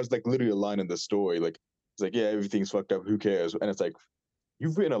this, that was like literally a line in the story. Like it's like, yeah, everything's fucked up. Who cares? And it's like,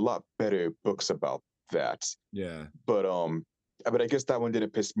 you've written a lot better books about that. Yeah. But I guess that one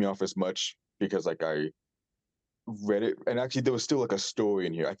didn't piss me off as much because like I read it, and actually there was still like a story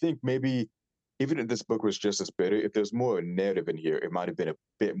in here. I think maybe even if this book was just as bitter, if there's more narrative in here, it might have been a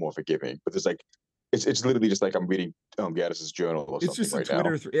bit more forgiving. But there's like, it's literally just like I'm reading Gaddis's journal or it's something just a right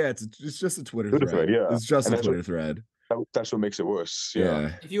Twitter now. It's just a Twitter thread. Yeah, it's just a Twitter thread. That's what makes it worse.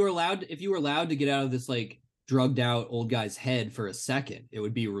 Yeah. If you were allowed to get out of this like drugged out old guy's head for a second, it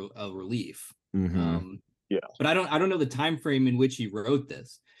would be a relief. Mm-hmm. But I don't know the time frame in which he wrote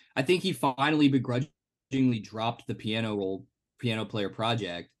this. I think he finally begrudgingly dropped the piano player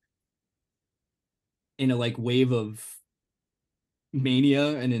project in a like wave of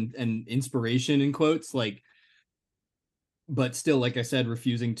mania and inspiration in quotes, like, but still, like I said,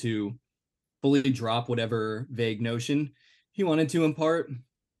 refusing to fully drop whatever vague notion he wanted to impart.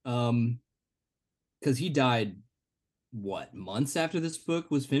 Because he died months after this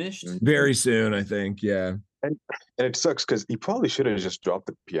book was finished? Very soon, I think. Yeah. And it sucks because he probably should have just dropped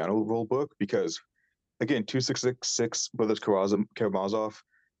the piano roll book, because again, 2666 Brothers Karamazov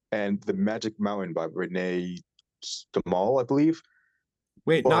and The Magic Mountain by Renee Stamal, I believe.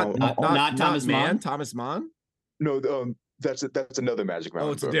 Wait, not Thomas Mann? Thomas Mann? No, that's another Magic Mountain.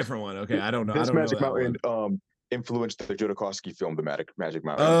 Oh, it's book. A different one. Okay, I don't know. This Magic Mountain influenced the Jodorowsky film, The Magic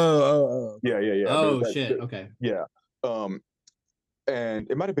Mountain. Oh. Yeah. Oh, shit. Okay. Yeah. And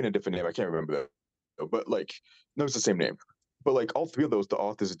it might have been a different name. I can't remember that. But like, no, it's the same name. But like, all three of those, the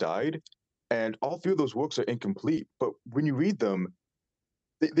authors died, and all three of those works are incomplete. But when you read them,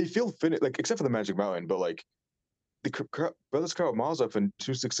 they feel finished. Like, except for The Magic Mountain, but like the Brothers Karamazov and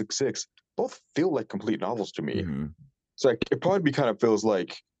 2666 both feel like complete novels to me. Mm-hmm. So like, it probably kind of feels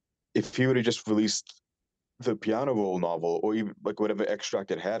like if he would have just released the piano roll novel, or even like whatever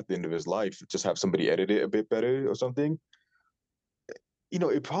extract it had at the end of his life, just have somebody edit it a bit better or something.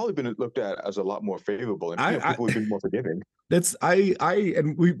 It probably been looked at as a lot more favorable, and people would be more forgiving. That's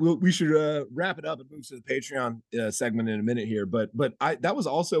and we should wrap it up and move to the Patreon segment in a minute here. But that was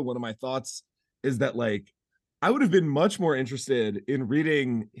also one of my thoughts, is that like I would have been much more interested in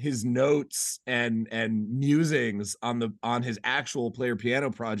reading his notes and musings on his actual player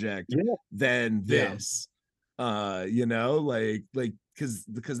piano project than this. Like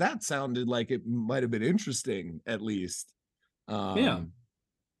because that sounded like it might have been interesting, at least.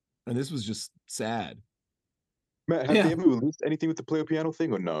 And this was just sad. Matt, have they ever released anything with the player piano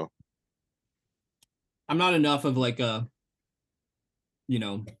thing, or no? I'm not enough of like a,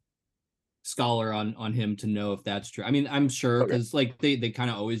 scholar on him to know if that's true. I mean, I'm sure, because like they kind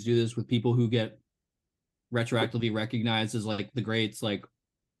of always do this with people who get retroactively recognized as like the greats. Like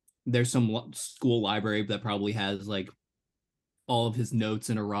there's some school library that probably has like all of his notes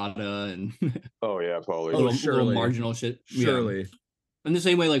in errata and probably little marginal shit. Surely. In the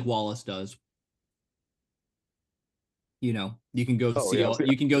same way like Wallace does. You can go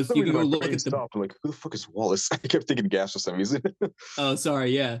you can go look at the like, who the fuck is Wallace? I kept thinking Gas for some reason. Oh,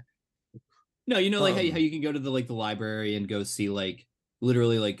 sorry, yeah. No, like how you can go to the library and go see like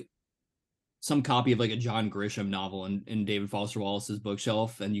literally like some copy of like a John Grisham novel in David Foster Wallace's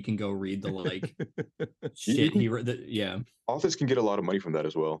bookshelf, and you can go read the like shit he wrote. Authors can get a lot of money from that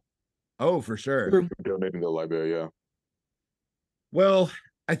as well. Oh, for sure. Donating to the library, yeah. Well,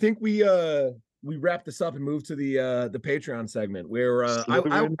 I think we wrap this up and move to the Patreon segment, where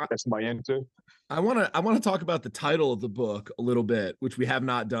that's my answer. I want to talk about the title of the book a little bit, which we have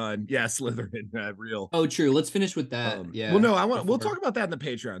not done. Yeah, Slytherin, real. Oh, true. Let's finish with that. Well, no, we'll talk about that in the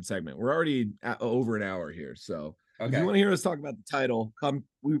Patreon segment. We're already over an hour here, so if you want to hear us talk about the title,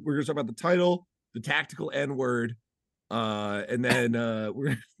 we're going to talk about the title, the tactical N word, and then we're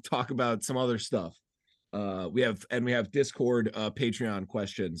going to talk about some other stuff. We have Discord Patreon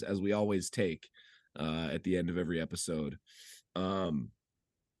questions, as we always take at the end of every episode.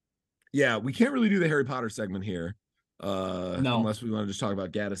 We can't really do the Harry Potter segment here unless we want to just talk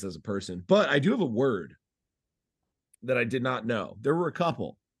about Gaddis as a person. But I do have a word that I did not know. There were a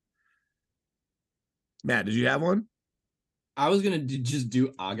couple. Matt, did you have one? I was gonna just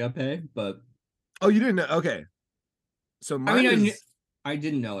do Agape, but you didn't know? Okay, so mine I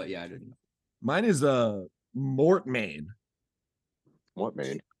didn't know it. Yeah, I didn't know. Mine is Mortmain.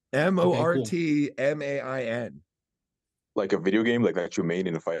 Mortmain. Mortmain. Like a video game, like that you made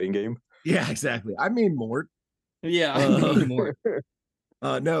in a fighting game. Yeah, exactly. I mean Mort. Yeah, I mean Mort.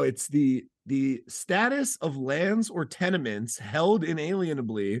 No, it's the status of lands or tenements held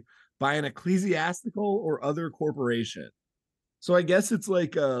inalienably by an ecclesiastical or other corporation. So I guess it's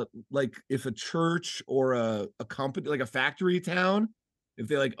like if a church or a company, like a factory town, if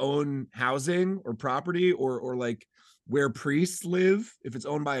they like own housing or property, or like where priests live, if it's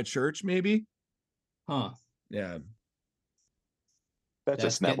owned by a church, maybe. Huh. Yeah. That's a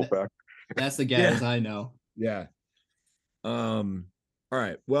Snapple pack. That's the Gaddis I know. Yeah. All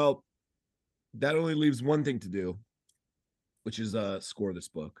right. Well, that only leaves one thing to do, which is score this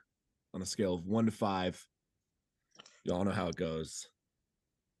book on a scale of 1 to 5. Y'all know how it goes.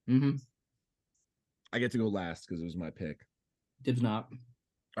 Mm-hmm. I get to go last because it was my pick. Dibs not.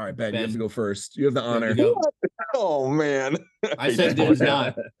 All right, Ben, you have to go first. You have the honor. Oh man. I said dibs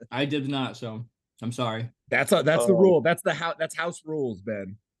not. I dibs not, so I'm sorry. That's the rule. That's house rules,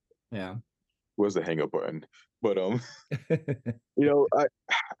 Ben. Yeah. Where's the hang up button? But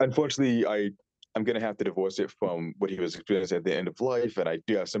unfortunately I'm gonna have to divorce it from what he was experiencing at the end of life, and I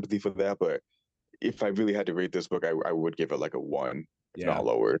do have sympathy for that. But if I really had to rate this book, I would give it like a 1, if not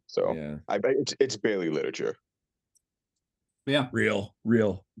lower. So it's barely literature. Yeah. Real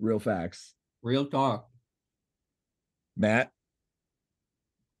facts. Real talk. Matt?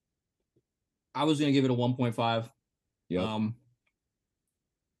 I was gonna give it a 1.5. Yep.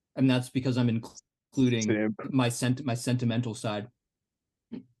 And that's because I'm including my sentimental side.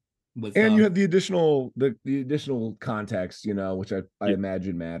 You have the additional context, which I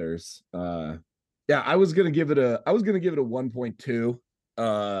imagine matters. I was gonna give it a 1.2.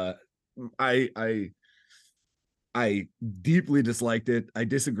 I deeply disliked it. I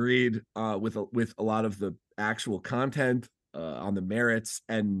disagreed with a lot of the actual content on the merits,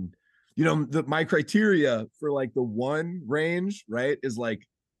 and my criteria for like the 1 range, right, is like,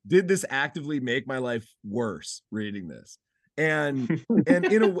 did this actively make my life worse reading this? And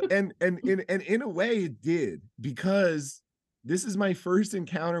in a way it did, because this is my first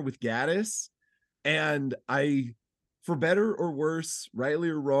encounter with Gaddis, and I, for better or worse, rightly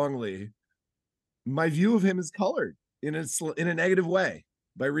or wrongly, my view of him is colored in a negative way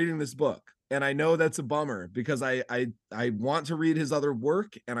by reading this book. And I know that's a bummer, because I want to read his other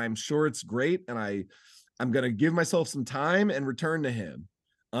work, and I'm sure it's great, and I'm going to give myself some time and return to him.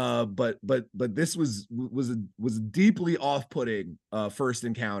 But this was a deeply off-putting first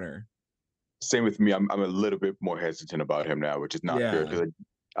encounter. Same with me. I'm a little bit more hesitant about him now, which is not good, because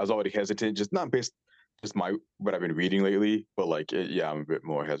I was already hesitant, just not based just what I've been reading lately, but like I'm a bit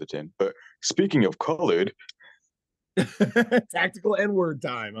more hesitant. But speaking of colored, tactical N-word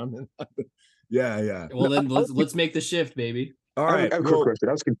time. Yeah. Well, then let's make the shift, baby. All right. I have a quick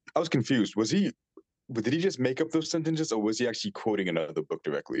question. I was confused. Did he just make up those sentences, or was he actually quoting another book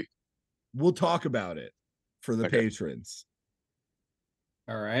directly? We'll talk about it for the patrons.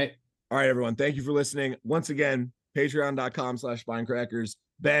 All right, everyone. Thank you for listening. Once again, patreon.com/spinecrackers.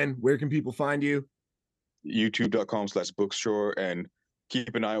 Ben, where can people find you? youtube.com/bookstore, and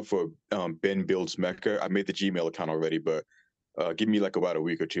keep an eye out for Ben Builds Mecha. I made the Gmail account already, but give me like about a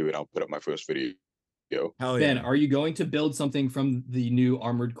week or two, and I'll put up my first video. Hell Ben, yeah. are you going to build something from the new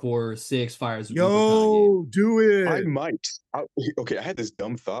Armored Core 6 Fires? Yo, do it. I might. I had this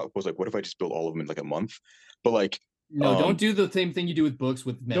dumb thought, was like, what if I just build all of them in like a month? But like, no, don't do the same thing you do with books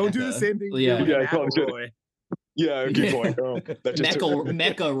with Mecha. Don't do the same thing. McElroy. Yeah, good point.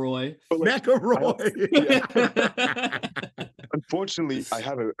 Mecha Roy. Mecha Roy. Unfortunately, I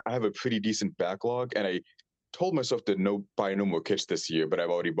have a pretty decent backlog, and I told myself to buy no more kits this year, but I've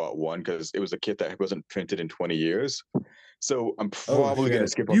already bought one because it was a kit that wasn't printed in 20 years. So I'm probably gonna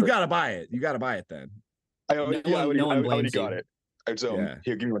skip over. You gotta buy it. You gotta buy it then. I already got it.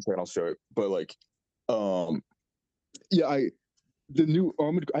 Here, give me one second, I'll show it. But like, the new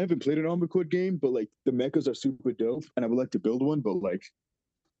I haven't played an Armored Core game, but like the mechas are super dope, and I would like to build one, but like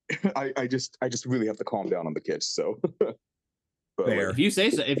I just really have to calm down on the kits. So but if you say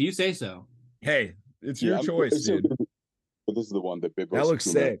so. Hey, it's your choice, dude. But this is the one that that looks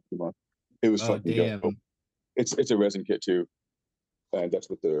sick. It was fucking dope. It's a resin kit too, and that's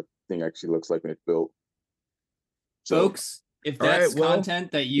what the thing actually looks like when it's built. So, folks, if that's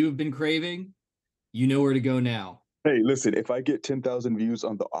content that you've been craving, you know where to go now. Hey, listen, if I get 10,000 views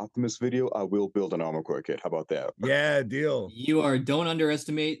on the Optimus video, I will build an Armored Core kit. How about that? Yeah, deal. Don't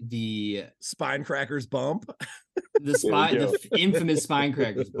underestimate the Spinecrackers bump. The infamous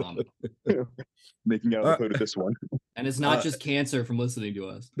Spinecrackers bump. Making out with this one. And it's not just cancer from listening to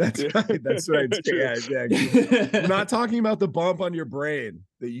us. That's right. That's right. Yeah. We're not talking about the bump on your brain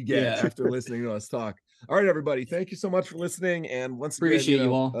that you get after listening to us talk. All right, everybody. Thank you so much for listening. And once again, appreciate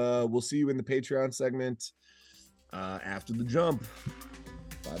you all. We'll see you in the Patreon segment after the jump.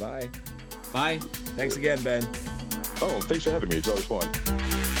 Bye. Bye. Thanks again, Ben. Oh, thanks for having me. It's always fun.